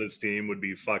Franklin on this team would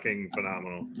be fucking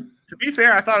phenomenal. To be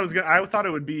fair, I thought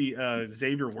it would be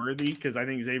Xavier Worthy, because I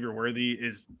think Xavier Worthy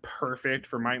is perfect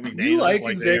for Mike McDaniel. You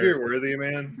like Xavier Worthy,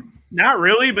 man? Not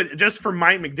really, but just for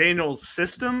Mike McDaniel's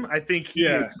system, I think he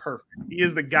is perfect. He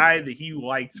is the guy that he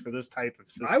likes for this type of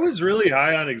system. I was really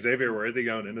high on Xavier Worthy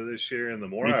going into this year, and the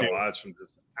more I watch him,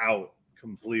 just out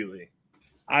completely.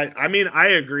 I mean, I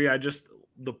agree.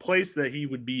 The place that he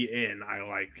would be in, I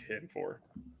like him for.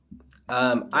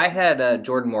 I had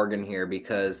Jordan Morgan here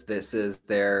because this is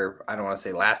their, I don't want to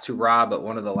say last hurrah, but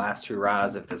one of the last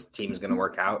hurrahs if this team is going to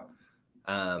work out.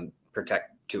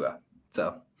 Protect Tua.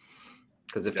 So,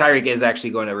 because if Tyreek is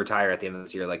actually going to retire at the end of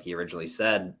this year, like he originally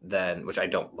said, then, which I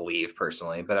don't believe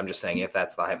personally, but I'm just saying if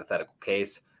that's the hypothetical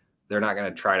case, they're not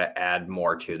going to try to add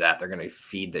more to that. They're going to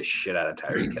feed the shit out of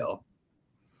Tyreek Hill.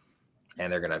 And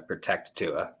they're going to protect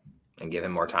Tua and give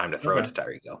him more time to throw it to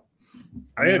Tyreek Hill.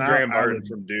 I had Graham Barton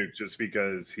from Duke just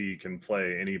because he can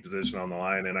play any position on the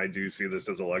line, and I do see this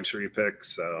as a luxury pick,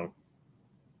 so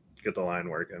get the line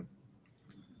working.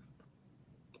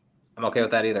 I'm okay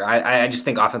with that either. I just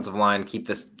think offensive line, keep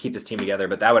this team together,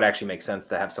 but that would actually make sense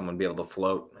to have someone be able to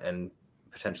float and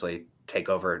potentially take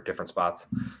over different spots.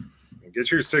 Get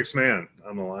your 6 man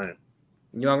on the line.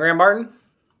 You want Graham Barton?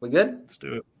 We good? Let's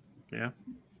do it. Yeah.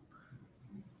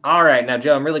 All right. Now,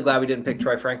 Joe, I'm really glad we didn't pick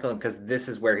Troy Franklin because this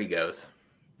is where he goes.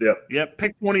 Yep.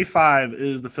 Pick 25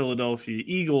 is the Philadelphia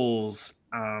Eagles.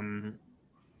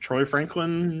 Troy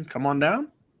Franklin, come on down.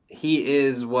 He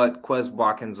is what Quez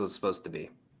Watkins was supposed to be.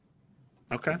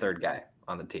 Okay. The third guy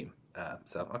on the team.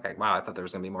 Okay. Wow. I thought there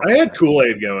was going to be more. I had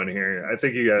Kool-Aid going here. I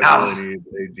think you guys really need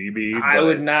a DB. I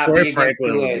would not Troy be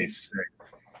Franklin Kool-Aid. would be sick.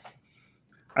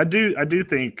 I do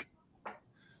think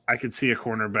I could see a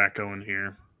cornerback going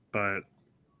here, but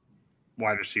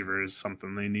wide receiver is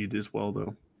something they need as well,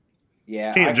 though.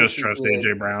 Yeah. Can't just trust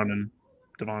AJ Brown and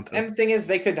Devontae. And the thing is,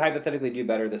 they could hypothetically do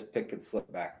better. This pick could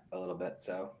slip back a little bit.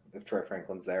 So if Troy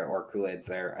Franklin's there or Kool-Aid's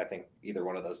there, I think either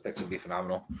one of those picks would be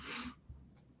phenomenal.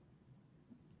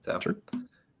 So Sure.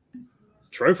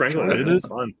 Troy Franklin, it is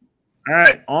fun. All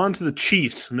right, on to the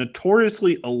Chiefs.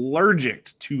 Notoriously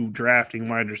allergic to drafting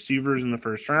wide receivers in the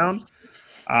first round.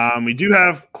 We do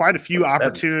have quite a few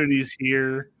opportunities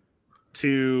here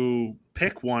to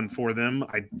pick one for them.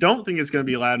 I don't think it's going to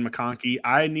be Ladd McConkey.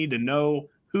 I need to know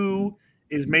who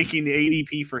is making the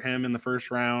ADP for him in the first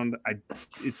round.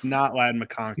 It's not Ladd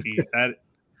McConkey.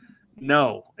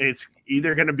 No, it's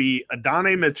either going to be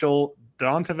Adonai Mitchell,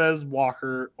 Dontavez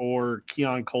Walker, or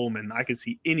Keon Coleman. I could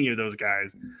see any of those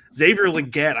guys. Xavier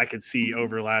Legette I could see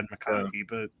over Ladd McConkey,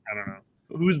 but I don't know.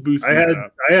 Who's boosting that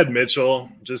up? I had Mitchell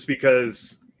just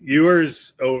because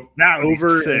Ewers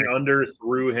over and under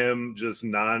threw him just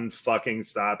non-fucking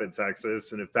stop at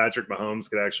Texas. And if Patrick Mahomes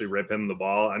could actually rip him the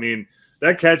ball, I mean,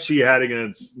 that catch he had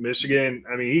against Michigan,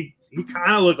 I mean, he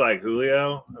kind of looked like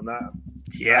Julio. I'm not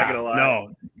gonna lie.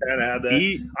 No, kind of had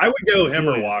that. I would go him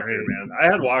or Walker, man. I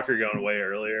had Walker going way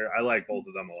earlier. I like both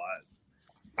of them a lot.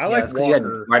 I like Walker. You had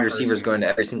wide receivers going to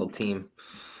every single team.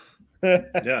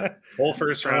 Yeah, whole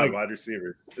first round wide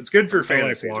receivers. It's good for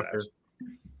fantasy. Like Walker.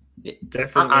 Yeah,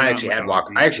 definitely. I actually had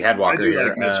Walker. I actually had Walker here.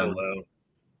 Like Mitchell, though.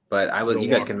 But you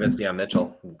guys convinced me on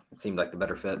Mitchell. It seemed like the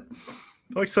better fit.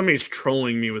 I feel like somebody's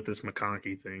trolling me with this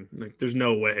McConkey thing. Like, there's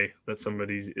no way that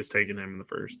somebody is taking him in the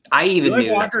first. I even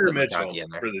knew Walker or Mitchell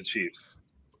for the Chiefs.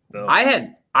 So. I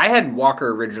had Walker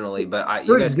originally, but I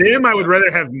would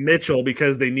rather have Mitchell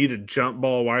because they need a jump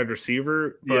ball wide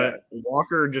receiver. But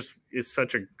Walker just is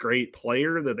such a great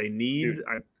player that they need.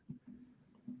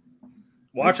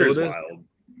 Walker's wild.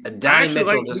 Donnie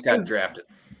Mitchell just got drafted.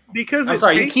 Because I'm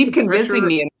sorry, you keep convincing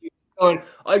me, and you're going,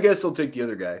 I guess they'll take the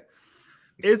other guy.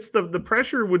 It's the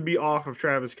pressure would be off of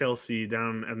Travis Kelce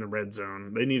down in the red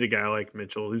zone. They need a guy like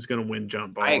Mitchell who's going to win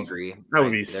jump balls. I agree. That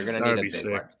would be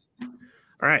sick.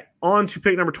 All right, on to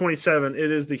pick number 27.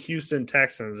 It is the Houston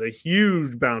Texans. A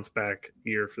huge bounce back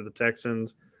year for the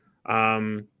Texans.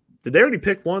 Did they already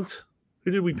pick once?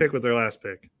 Who did we pick with their last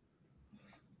pick?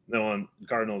 No one.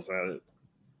 Cardinals had it.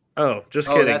 Oh, just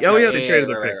kidding. Oh, right. yeah, they traded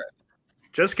their pick. Right.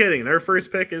 Just kidding. Their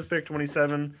first pick is pick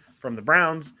 27 from the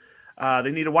Browns.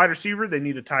 They need a wide receiver. They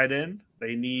need a tight end.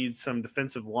 They need some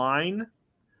defensive line.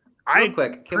 Real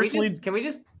quick, can we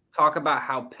just talk about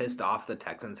how pissed off the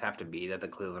Texans have to be that the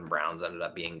Cleveland Browns ended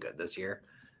up being good this year?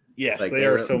 Yes, they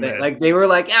are so mad. Like they were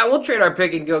like, yeah, we'll trade our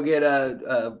pick and go get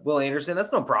Will Anderson.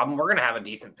 That's no problem. We're gonna have a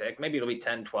decent pick. Maybe it'll be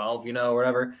 10, 12, or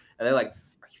whatever. And they're like,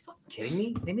 are you fucking kidding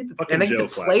me? They need to, and they get to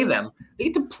play them. They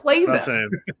get to play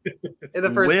them in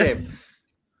the first game.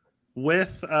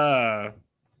 With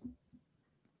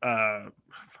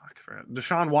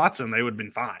Deshaun Watson, they would have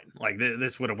been fine. Like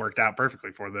this would have worked out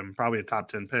perfectly for them. Probably a top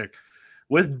 10 pick.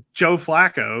 With Joe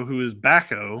Flacco, who is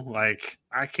Backo, like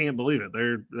I can't believe it.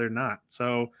 They're not.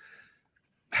 So,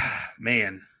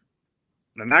 man,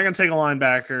 they're not going to take a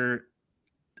linebacker.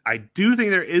 I do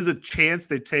think there is a chance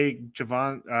they take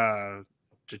Jatavion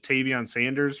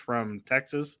Sanders from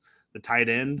Texas, the tight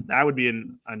end. That would be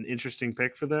an interesting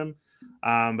pick for them.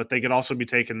 But they could also be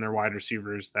taking their wide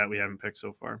receivers that we haven't picked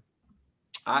so far.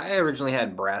 I originally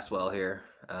had Braswell here,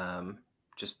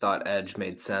 just thought edge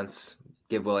made sense.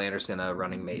 Give Will Anderson a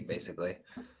running mate, basically.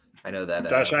 I know that.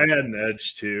 Josh, I had an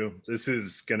edge too. This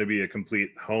is going to be a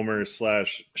complete homer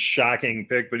 / shocking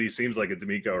pick, but he seems like a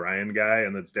D'Amico Ryan guy,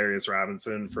 and that's Darius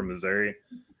Robinson from Missouri.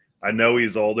 I know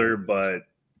he's older, but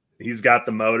he's got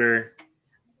the motor.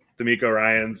 D'Amico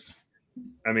Ryan's,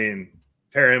 I mean,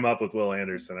 pair him up with Will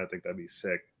Anderson. I think that'd be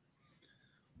sick.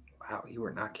 Wow, you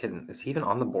were not kidding. Is he even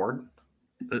on the board?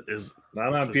 It is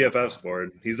not on PFF's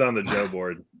board. He's on the Joe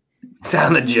board. He's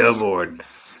on the Joe board.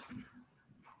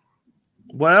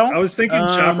 Well, I was thinking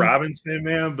Chop Robinson,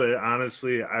 man, but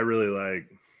honestly, I really like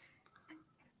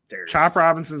Darius. Chop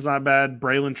Robinson's not bad.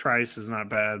 Braylon Trice is not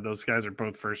bad. Those guys are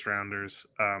both first rounders.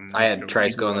 I had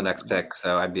Trice go in the next pick,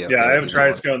 so I'd be okay. Yeah, I have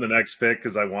Trice go in the next pick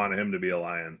because I want him to be a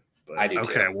Lion. But. I do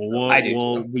okay, too.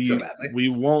 well, we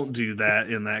won't do that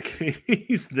in that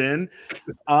case. Then,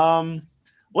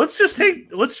 let's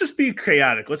just be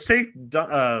chaotic. Let's take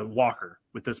Walker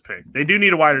with this pick. They do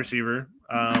need a wide receiver.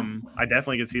 I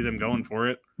definitely can see them going for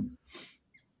it.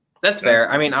 That's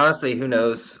fair. I mean, honestly, who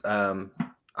knows?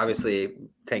 Obviously,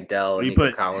 Tank Dell, you Nico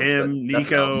put Collins, him,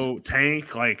 Nico,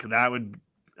 Tank, like that would.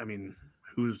 I mean,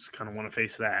 who's kind of want to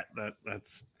face that?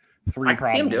 That's three I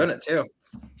problems. I see him doing it too.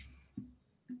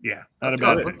 Yeah,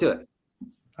 let's do it.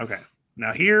 Okay,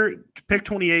 now here, pick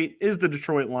 28 is the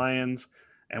Detroit Lions,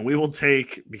 and we will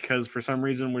take, because for some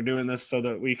reason we're doing this so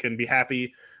that we can be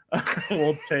happy.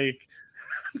 We'll take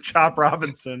Chop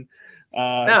Robinson.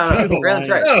 Braylon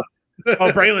Trice.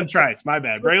 Oh, Braylon Trice. My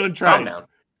bad. Braylon Trice.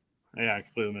 Yeah, I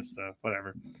completely missed stuff.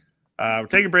 Whatever. We're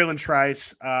taking Braylon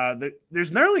Trice.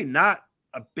 There's nearly not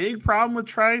a big problem with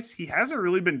Trice. He hasn't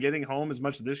really been getting home as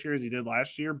much this year as he did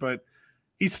last year, but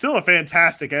he's still a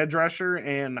fantastic edge rusher,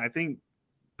 and I think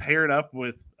paired up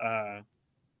with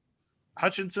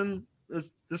Hutchinson,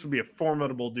 this would be a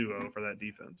formidable duo for that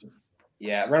defense.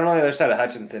 Yeah, running on the other side of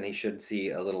Hutchinson, he should see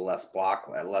a little less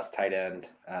block, less tight end,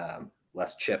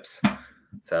 less chips.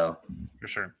 So for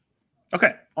sure.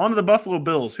 Okay, on to the Buffalo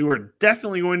Bills, who are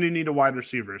definitely going to need a wide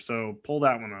receiver. So pull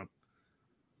that one up.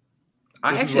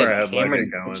 I actually had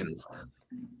Cameron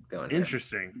going.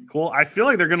 Interesting. Cool. I feel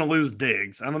like they're going to lose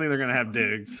Diggs. I don't think they're going to have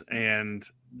Diggs, and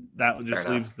that just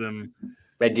leaves them.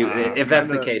 They do. If that's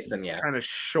the case, then yeah. Kind of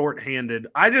short-handed.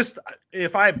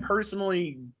 If I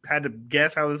personally had to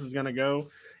guess how this is going to go,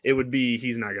 it would be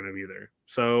he's not going to be there.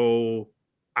 So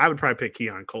I would probably pick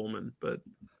Keon Coleman, but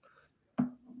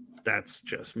that's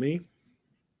just me.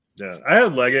 Yeah, I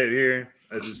have Leggett here.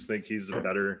 I just think he's a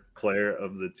better player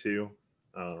of the two.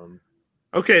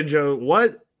 Okay, Joe,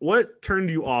 what turned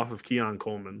you off of Keon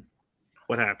Coleman?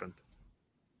 What happened?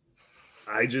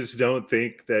 I just don't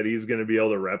think that he's going to be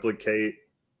able to replicate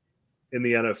in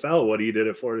the NFL what he did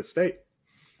at Florida State.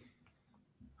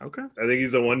 Okay. I think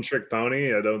he's a one-trick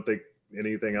pony. I don't think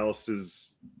anything else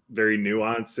is very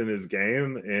nuanced in his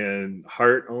game, and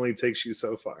heart only takes you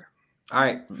so far. All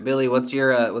right, Billy, what's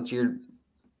your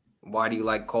why do you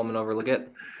like Coleman over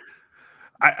Leggett?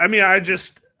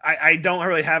 I don't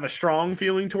really have a strong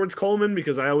feeling towards Coleman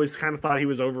because I always kind of thought he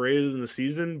was overrated in the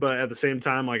season, but at the same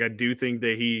time, like I do think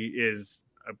that he is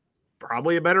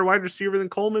probably a better wide receiver than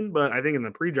Coleman, but I think in the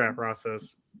pre-draft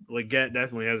process, Leggett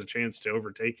definitely has a chance to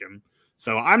overtake him.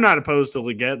 So I'm not opposed to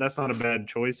Leggett. That's not a bad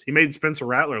choice. He made Spencer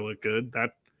Rattler look good.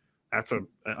 That's an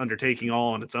undertaking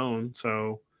all on its own.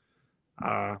 So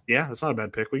yeah, that's not a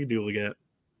bad pick. We could do Leggett.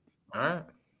 All right.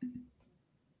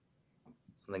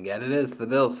 Leggett it is, the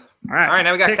Bills. All right,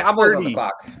 now we got Cowboys 30. On the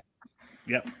clock.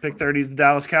 Yep, pick 30 is the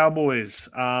Dallas Cowboys.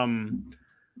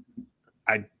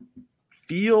 I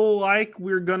feel like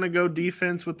we're going to go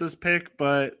defense with this pick,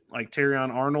 but like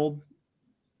Terrion Arnold.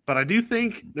 But I do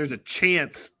think there's a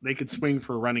chance they could swing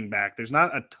for a running back. There's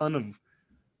not a ton of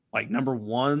like number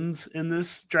ones in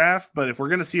this draft, but if we're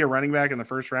going to see a running back in the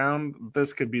first round,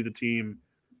 this could be the team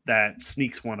that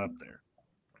sneaks one up there.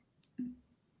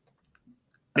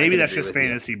 Maybe that's just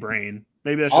fantasy brain.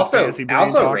 Maybe that's just fantasy brain.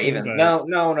 Also, Ravens.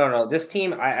 No. This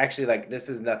team, I actually like. This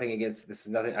is nothing.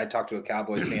 I talked to a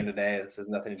Cowboys fan today. This has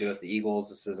nothing to do with the Eagles.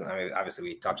 This isn't. I mean, obviously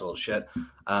we talked a little shit.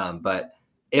 But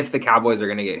if the Cowboys are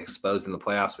going to get exposed in the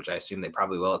playoffs, which I assume they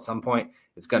probably will at some point,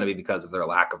 it's going to be because of their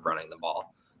lack of running the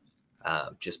ball.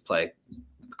 Just play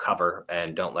cover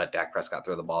and don't let Dak Prescott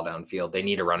throw the ball downfield. They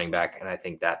need a running back, and I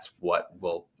think that's what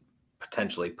will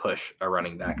potentially push a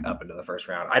running back up into the first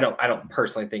round. I don't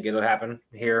personally think it'll happen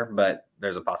here, but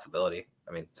there's a possibility.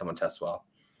 I mean, someone tests well.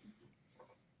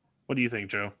 What do you think,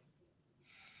 Joe?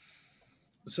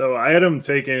 So I had him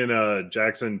taking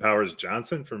Jackson Powers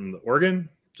Johnson from Oregon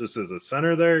just as a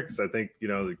center there because I think, they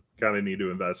kind of need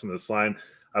to invest in this line.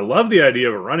 I love the idea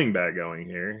of a running back going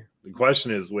here. The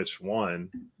question is which one.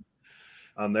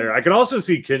 on there. I could also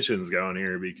see Kitchens going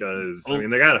here because I mean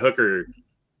they got a hooker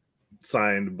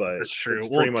signed, but that's true. It's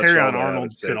Well, pretty much Terrion all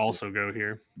Arnold could also go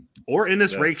here, or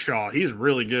Ennis Rakeshaw. He's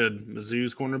really good.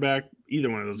 Mizzou's cornerback. Either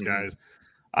one of those guys.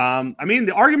 I mean,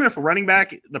 the argument for running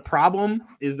back, the problem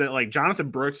is that like Jonathan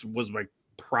Brooks was like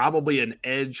probably an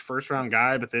edge first round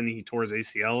guy, but then he tore his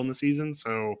ACL in the season,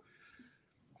 so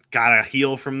got to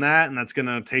heal from that, and that's going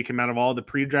to take him out of all the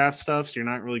pre-draft stuff. So you're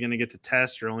not really going to get to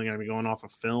test. You're only going to be going off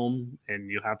of film, and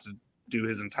you'll have to do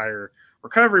his entire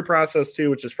recovery process too,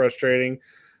 which is frustrating.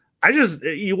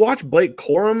 You watch Blake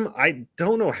Corum. I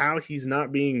don't know how he's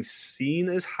not being seen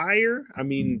as higher. I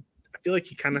mean, I feel like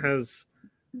he kind of has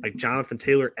like Jonathan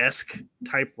Taylor-esque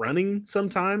type running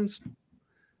sometimes,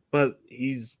 but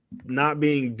he's not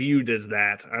being viewed as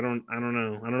that. I don't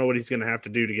know. I don't know what he's going to have to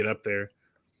do to get up there.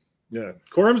 Yeah,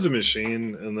 Corum's a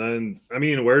machine, and then I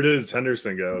mean, where does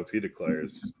Henderson go if he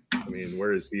declares? I mean,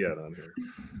 where is he at on here?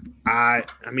 I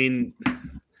mean,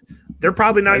 they're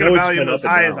probably not going to value him as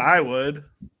high as I would.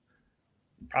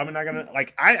 Probably not going to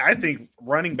like. I think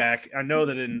running back. I know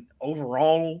that in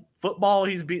overall football,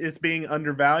 it's being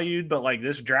undervalued, but like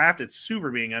this draft, it's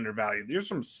super being undervalued. There's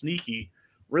some sneaky,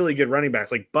 really good running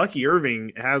backs. Like Bucky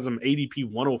Irving has him ADP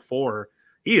 104.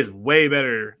 He is way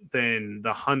better than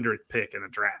the 100th pick in the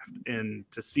draft, and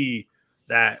to see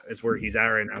that is where he's at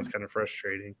right now is kind of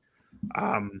frustrating.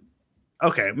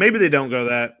 Okay, maybe they don't go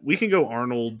that. We can go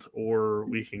Arnold, or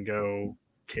we can go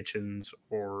Kitchens,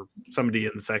 or somebody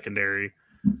in the secondary.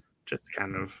 Just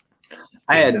kind of.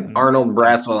 I had Arnold,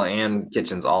 Braswell, and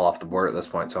Kitchens all off the board at this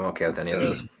point, so I'm okay with any of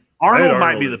those. Arnold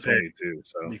might be the pick too,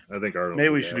 so I think Arnold. Maybe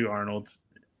we should do Arnold.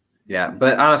 Yeah,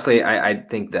 but honestly, I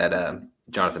think that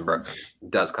Jonathan Brooks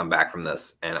does come back from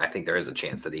this, and I think there is a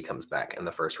chance that he comes back in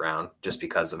the first round just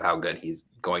because of how good he's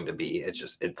going to be.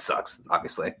 It sucks,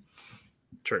 obviously.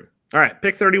 True. All right,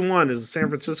 pick 31 is the San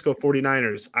Francisco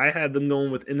 49ers. I had them going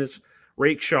with Ennis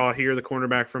Rakeshaw here, the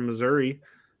cornerback from Missouri.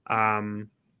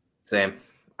 Same.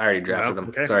 I already drafted him.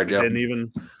 Okay. Sorry, Joe. Didn't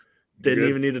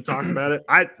even need to talk about it.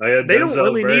 They don't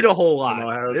really need a whole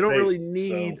lot. They don't really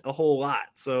need a whole lot.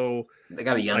 So they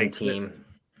got a young team.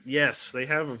 Yes, they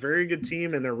have a very good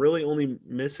team, and they're really only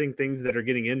missing things that are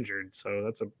getting injured. So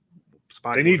that's a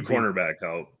spot. They need cornerback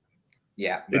help.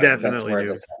 Yeah, they definitely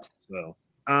do. So,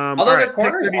 although their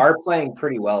corners are playing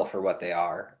pretty well for what they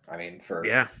are. I mean, for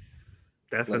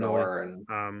definitely. Lenore and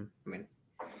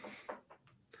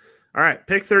all right,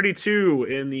 pick 32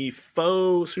 in the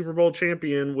faux Super Bowl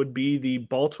champion would be the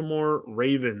Baltimore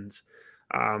Ravens.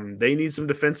 They need some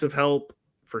defensive help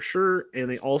for sure, and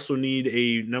they also need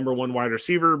a number one wide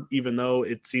receiver, even though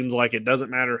it seems like it doesn't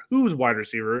matter who's wide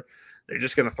receiver. They're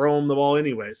just going to throw them the ball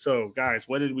anyway. So, guys,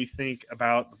 what did we think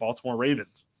about the Baltimore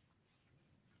Ravens?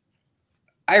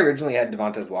 I originally had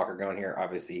Devontae Walker going here.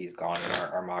 Obviously, he's gone in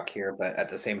our mock here, but at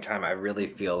the same time, I really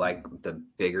feel like the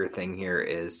bigger thing here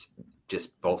is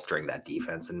just bolstering that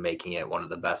defense and making it one of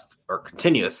the best, or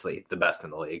continuously the best in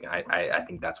the league. I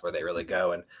think that's where they really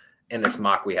go. And in this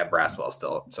mock, we have Braswell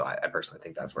still. So I personally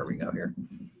think that's where we go here.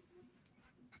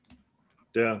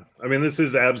 Yeah. I mean, this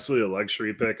is absolutely a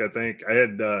luxury pick. I think I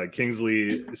had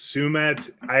Kingsley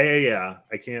Sumet.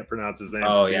 I can't pronounce his name.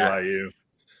 Oh, yeah. BYU.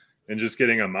 And just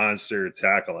getting a monster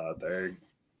tackle out there.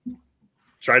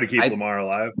 Try to keep Lamar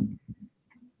alive.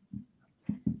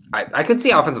 I could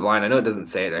see offensive line. I know it doesn't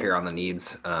say it here on the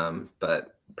needs,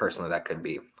 but personally, that could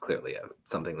be clearly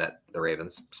something that the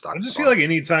Ravens stock. I just feel like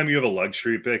anytime you have a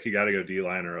luxury pick, you got to go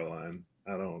D-line or O-line.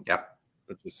 I don't. Yeah.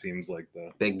 It just seems like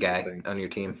the big guy on your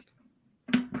team.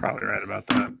 Probably right about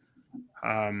that.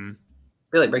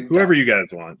 Really break whoever you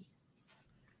guys want.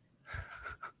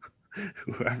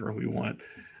 Whoever we want.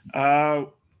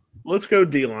 Let's go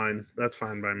D-line. That's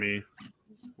fine by me.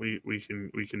 We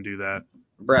can do that.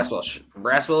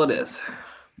 Braswell it is.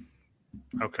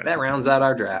 Okay. That rounds out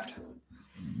our draft.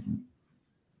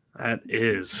 That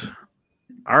is.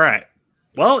 All right.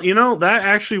 Well, that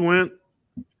actually went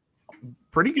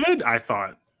pretty good, I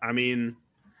thought. I mean,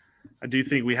 I do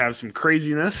think we have some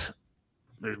craziness.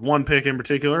 There's one pick in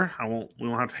particular. We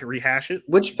won't have to rehash it.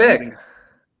 Which pick?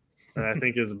 That I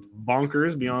think is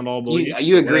bonkers beyond all belief.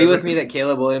 You agree with me that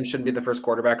Caleb Williams shouldn't be the first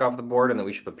quarterback off the board and that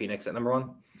we should put Penix at number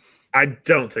one? I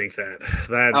don't think that.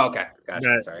 Okay. Gotcha.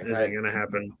 That Sorry. isn't going to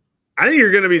happen. I think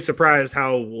you're going to be surprised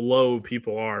how low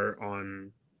people are on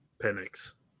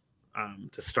Penix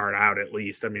to start out, at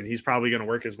least. I mean, he's probably going to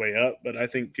work his way up, but I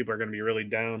think people are going to be really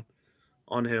down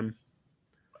on him.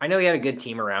 I know he had a good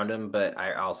team around him, but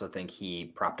I also think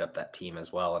he propped up that team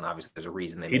as well, and obviously there's a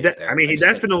reason they made it there. I mean, he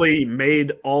definitely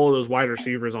made all of those wide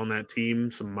receivers on that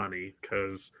team some money,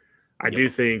 because I do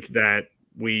think that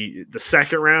the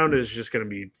second round is just going to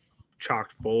be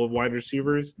chocked full of wide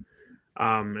receivers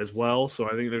as well. So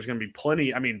I think there's going to be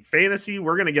plenty. I mean, fantasy,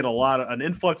 we're going to get an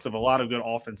influx of a lot of good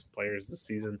offensive players this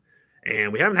season.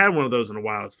 And we haven't had one of those in a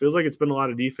while. It feels like it's been a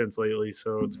lot of defense lately.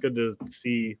 So it's good to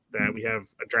see that we have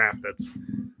a draft that's,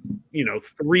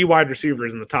 3 wide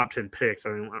receivers in the top 10 picks. I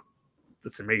mean,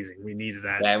 that's amazing. We needed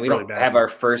that. Yeah, and we really don't have our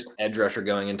first edge rusher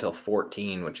going until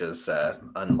 14, which is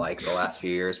unlike the last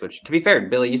few years. Which, to be fair,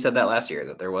 Billy, you said that last year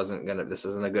that this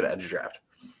isn't a good edge draft.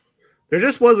 There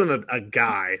just wasn't a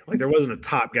guy. Like, there wasn't a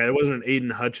top guy. There wasn't an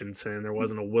Aiden Hutchinson. There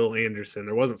wasn't a Will Anderson.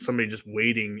 There wasn't somebody just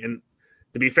waiting. And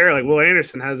to be fair, like, Will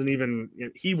Anderson hasn't even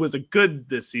 – he was a good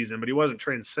this season, but he wasn't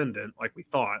transcendent like we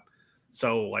thought.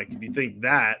 So, like, if you think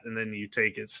that and then you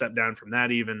take a step down from that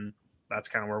even, that's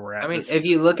kind of where we're at. I mean, if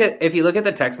you look at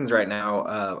the Texans right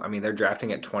now, they're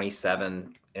drafting at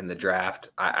 27 in the draft.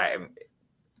 I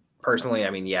personally,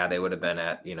 they would have been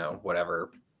at,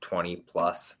 whatever, 20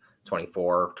 plus –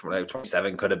 24,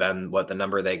 27 could have been what the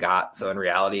number they got. So in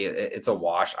reality, it's a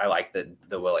wash. I like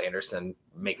the Will Anderson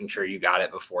making sure you got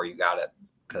it before you got it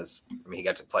because he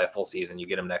got to play a full season. You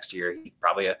get him next year. He's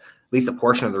probably at least a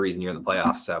portion of the reason you're in the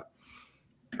playoffs. So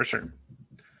for sure.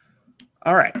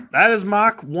 All right, that is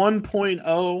mock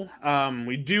 1.0.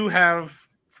 We do have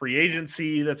free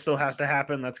agency that still has to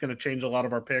happen. That's going to change a lot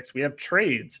of our picks. We have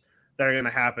trades that are going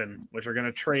to happen, which are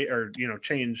going to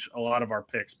change a lot of our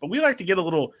picks. But we like to get a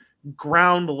little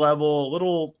ground level, a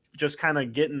little just kind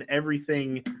of getting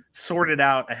everything sorted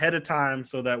out ahead of time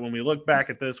so that when we look back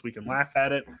at this, we can laugh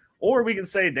at it, or we can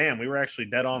say, damn, we were actually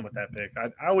dead on with that pick. I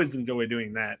always enjoy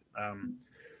doing that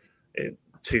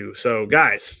too. So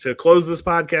guys, to close this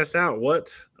podcast out,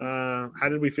 how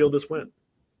did we feel this went?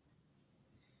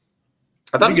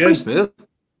 I thought it was pretty smooth.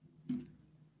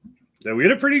 Yeah, we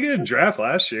had a pretty good draft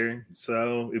last year.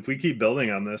 So if we keep building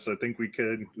on this, I think we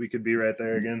could be right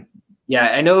there again.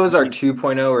 Yeah, I know it was our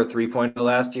 2.0 or 3.0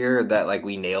 last year that like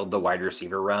we nailed the wide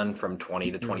receiver run from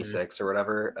 20 to 26 or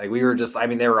whatever. Like we were just,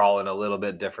 they were all in a little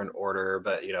bit different order,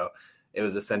 but it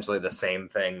was essentially the same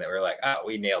thing that we're like, oh,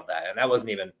 we nailed that. And that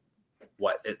wasn't even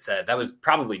what it said. That was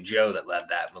probably Joe that led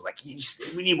that and was like,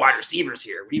 we need wide receivers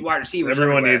here. We need wide receivers.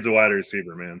 Everyone needs a wide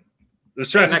receiver, man. This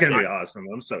draft's going to be awesome.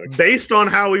 I'm so excited. Based on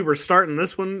how we were starting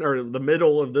this one or the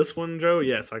middle of this one, Joe,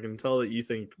 yes, I can tell that you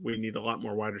think we need a lot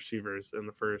more wide receivers in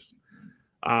the first.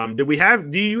 Do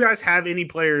you guys have any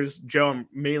players, Joe, I'm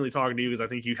mainly talking to you because I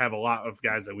think you have a lot of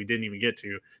guys that we didn't even get to.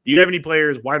 Do you have any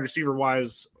players wide receiver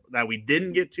wise that we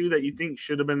didn't get to that you think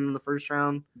should have been in the first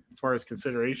round as far as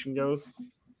consideration goes?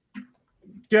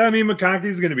 Yeah,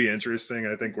 McConkey's going to be interesting.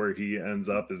 I think where he ends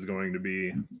up is going to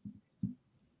be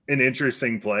an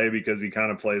interesting play because he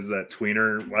kind of plays that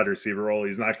tweener wide receiver role.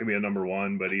 He's not going to be a number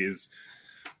one, but he's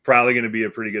probably going to be a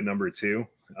pretty good number two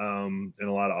in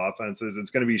a lot of offenses. It's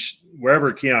going to be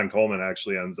wherever Keon Coleman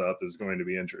actually ends up is going to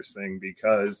be interesting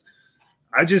because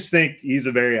I just think he's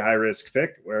a very high risk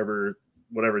pick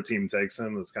whatever team takes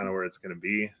him. That's kind of where it's going to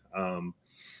be.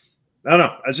 I don't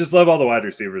know. I just love all the wide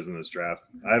receivers in this draft.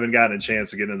 I haven't gotten a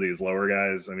chance to get into these lower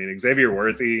guys. Xavier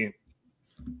Worthy,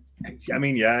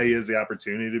 yeah, he has the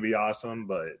opportunity to be awesome,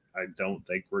 but I don't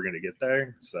think we're going to get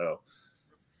there. So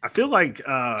I feel like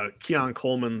Keon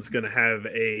Coleman's going to have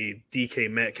a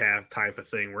DK Metcalf type of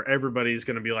thing where everybody's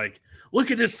going to be like, look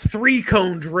at this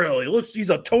 3-cone drill. He's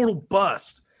a total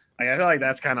bust. I feel like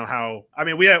that's kind of how –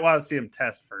 we want to see him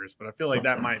test first, but I feel like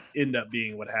that might end up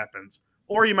being what happens.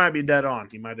 Or he might be dead on.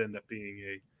 He might end up being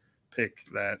a pick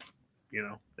that,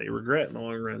 they regret in the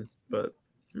long run. But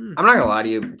I'm not going to lie to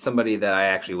you. Somebody that I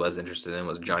actually was interested in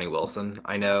was Johnny Wilson.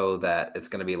 I know that it's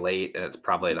going to be late and it's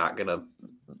probably not going to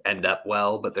end up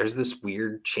well, but there's this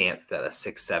weird chance that a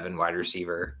 6'7" wide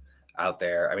receiver out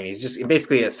there, he's just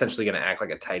basically essentially going to act like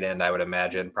a tight end, I would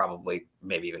imagine, probably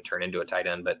maybe even turn into a tight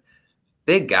end, but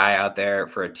big guy out there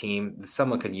for a team.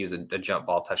 Someone could use a jump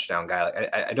ball touchdown guy.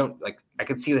 I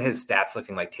could see his stats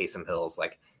looking like Taysom Hill's,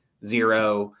 like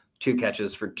 0, 2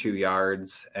 catches for 2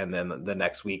 yards, and then the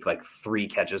next week, like 3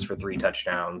 catches for 3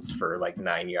 touchdowns for like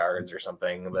 9 yards or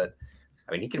something. But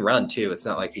he can run too. It's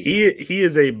not like he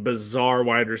is a bizarre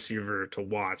wide receiver to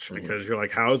watch because you're like,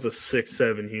 how is a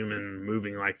 6'7" human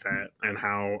moving like that? And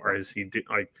is he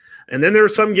and then there are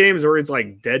some games where it's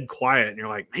like dead quiet and you're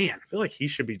like, man, I feel like he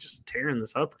should be just tearing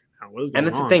this up right now. And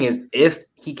that's the thing is, if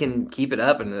he can keep it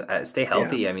up and stay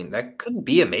healthy, that could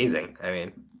be amazing.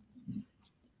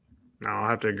 No, I'll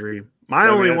have to agree. My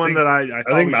only one that I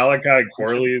think Malachi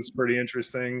Corley is pretty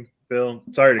interesting. Bill,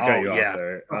 sorry to cut you off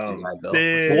there.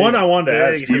 The one I wanted to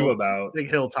ask you about.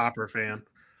 Big Hilltopper fan.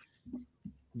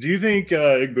 Do you think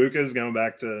Igbuka is going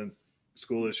back to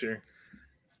school this year?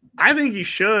 I think he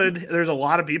should. There's a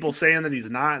lot of people saying that he's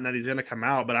not and that he's going to come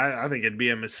out, but I think it'd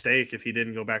be a mistake if he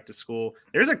didn't go back to school.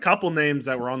 There's a couple names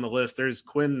that were on the list. There's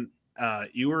Quinn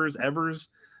Evers,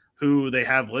 who they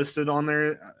have listed on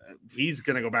there. He's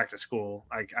going to go back to school.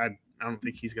 I don't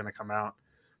think he's going to come out.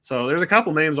 So there's a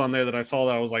couple names on there that I saw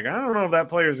that I was like, I don't know if that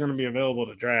player is going to be available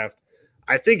to draft.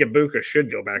 I think Ibuka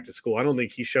should go back to school. I don't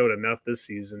think he showed enough this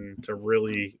season to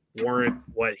really warrant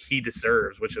what he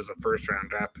deserves, which is a first-round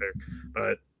draft pick.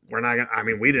 But we're not going to – I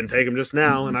mean, we didn't take him just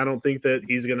now, and I don't think that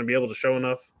he's going to be able to show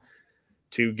enough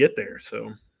to get there.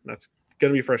 So that's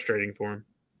going to be frustrating for him.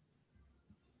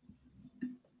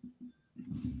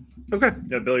 Okay.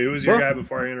 Yeah, Billy, who was your guy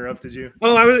before I interrupted you?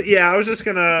 Well, I was just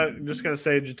gonna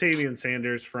say Jatavian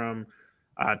Sanders from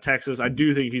Texas. I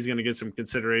do think he's gonna get some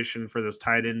consideration for those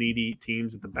tight end needy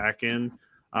teams at the back end.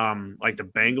 Like the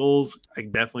Bengals, I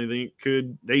definitely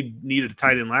think they needed a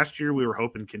tight end last year. We were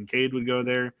hoping Kincaid would go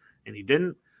there, and he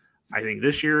didn't. I think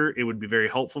this year it would be very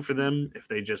helpful for them if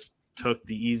they just took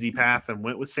the easy path and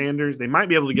went with Sanders. They might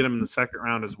be able to get him in the second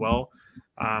round as well.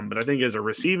 But I think as a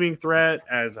receiving threat,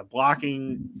 as a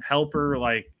blocking helper,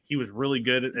 like he was really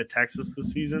good at Texas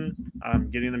this season,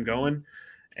 getting them going.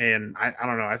 And I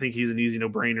don't know. I think he's an easy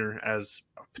no-brainer as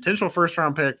a potential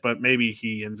first-round pick, but maybe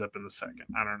he ends up in the second.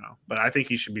 I don't know. But I think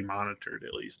he should be monitored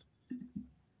at least.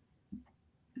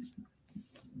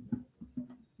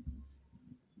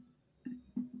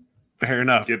 Fair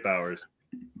enough. Get Bowers.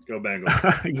 Go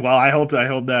Bengals. Well, I hope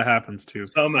that happens too.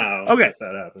 Somehow. Okay. If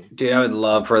that happens. Dude, I would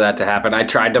love for that to happen. I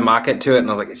tried to mock it to it, and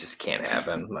I was like, it just can't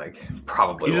happen. Like,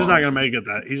 probably He's just not going to make it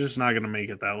that. He's just not going to make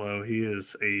it that low. He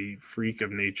is a freak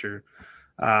of nature.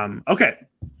 Okay.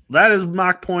 That is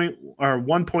mock point or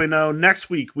 1.0. Next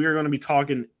week, we are going to be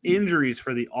talking injuries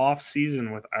for the off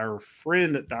season with our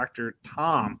friend, Dr.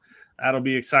 Tom. That'll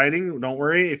be exciting. Don't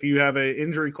worry. If you have an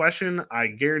injury question, I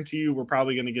guarantee you we're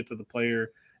probably going to get to the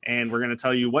player, and we're going to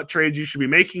tell you what trades you should be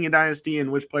making in Dynasty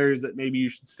and which players that maybe you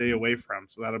should stay away from.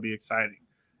 So that'll be exciting.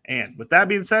 And with that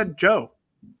being said, Joe,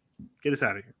 get us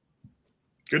out of here.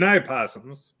 Good night,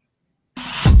 Possums.